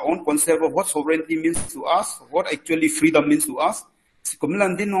have our own concept of what sovereignty means to us, what actually freedom means to us.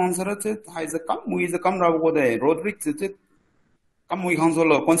 Roderick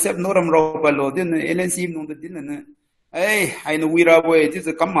concept hey, I know we are way. It is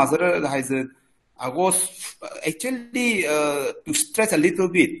a come has I was actually to stress a little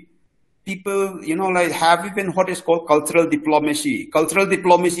bit. People, like have even what is called cultural diplomacy. Cultural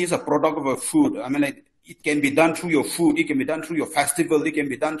diplomacy is a product of a food. I mean, like it can be done through your food. It can be done through your festival. It can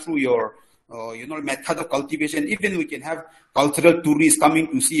be done through your, method of cultivation. Even we can have cultural tourists coming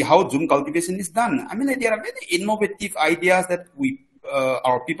to see how Zoom cultivation is done. I mean, like, there are very innovative ideas that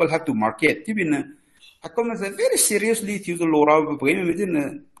our people have to market. Even, very seriously,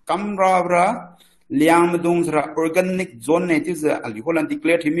 Kamra Liang organic zone is Aliholan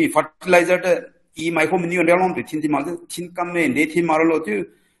declared to me fertilizer my home new realm to Tinkame native Marolo too.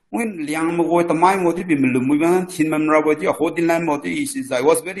 When Liang Mo the mine motive in Lumuan, Tinmamra, your holding land motive I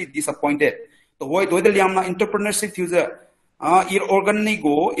was very disappointed. The way the Liang entrepreneurship user organic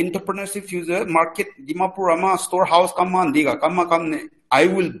go entrepreneurship user market Dimapurama storehouse come diga come I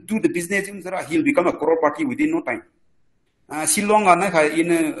will do the business he'll become a crore party within no time. Silong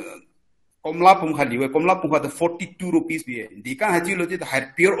in Komlapum Haliwe, Komlapum had the 42 rupees. They can't have you looked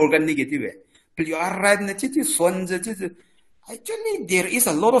at pure organic. You are right. Actually, there is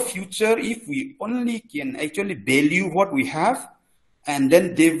a lot of future if we only can actually value what we have and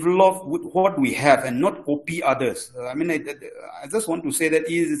then develop with what we have and not copy others. I mean, I just want to say that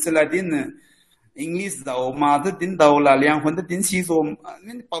it's like in English, the mother didn't Liang when the didn't see so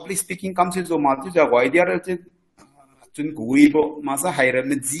public speaking comes in so much. Why they are Chun Guibo, Masa Hire,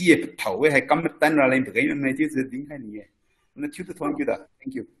 Medzie, Towe, I come at Tanra to game and it is a thing. Thank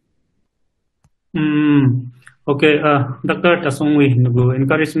you. Okay, Dr. Tasongwi,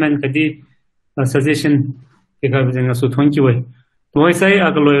 encouragement, Kadi, suggestion, Ekazengasu 20 way. Do I say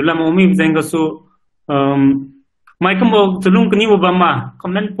Agalo Lamomi Zangasu, mai kam bo tulung kani bo bama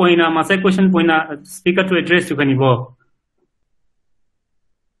comment point na ma sai question point na speaker to address to kani bo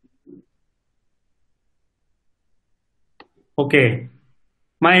okay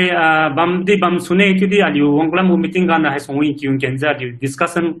mai bam sune tu di aliu wonglam meeting ga na hai songwi kyung kenza di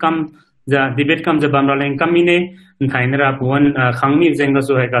discussion kam the debate kam the bam raleng kamine thainra puan khangmi jenga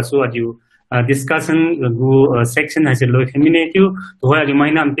so hai ga so aliu discussion gu section has a low feminative to where you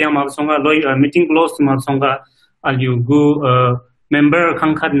might not be a songa meeting close to Malsonga aliu gu member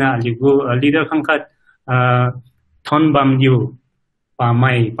khangkhat na aliu gu leader khangkhat thon bam you pa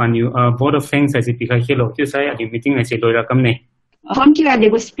mai pan you board of things as it pika hello to say aliu meeting as a loira kamne Honki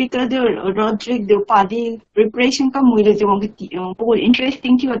aliu speaker de Roderick de party preparation kam muile jo बहुत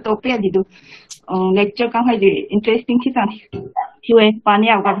interesting थी वो topic aliu lecture kam hai interesting थी था Hiwe pani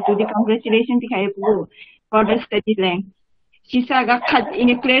aga to the congratulations dikhai pu further study lang sisa ga khat in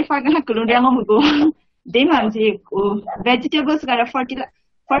clarify ga kulun yang mu go de man ji vegetables ga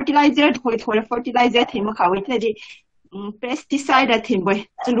fertilizer thoi fertilizer thim kha wai the pesticide thim boy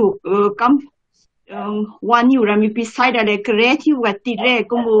chulu kam one you rami pesticide le creative ga tire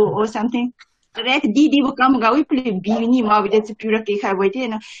kumu or something correct di bu kam ga wi ple bi ni ma bi de pura ke kha wai the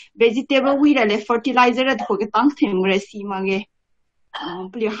na vegetable wi le fertilizer thoi ga tang thim re si ma ge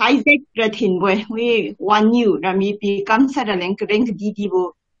Pli hijack ratin boy we one new rami pi kam sara leng reng di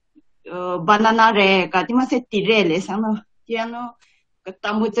bo banana re ka ti ma se tire le sama tiano ka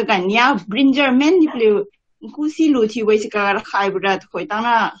tamu cha nya brinjal men ni pli ku si lu thi we ka khai bra khoi ta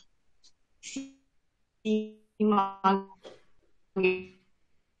na si ma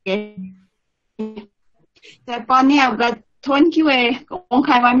ta pani aga thon ki we ong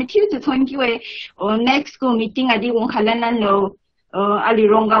khai ma mi thi to thon ki we next go meeting adi ong khalan nan lo Ali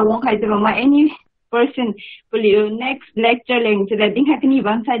ronga wong kai ma any person next lecture leng so that ding hakni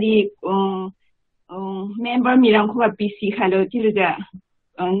bang sa di member mirang ko PC khalo tilu da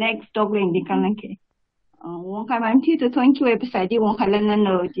next talk leng di kan ke wong kai mam ti to thank you website di wong khalan na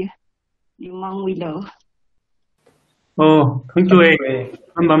no di mang wi lo thank you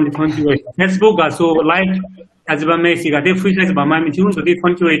bam thank you Facebook so like as ba me si ga de free as ba ma mi tun so di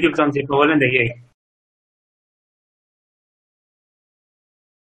thank you e di sam se ko lan de ye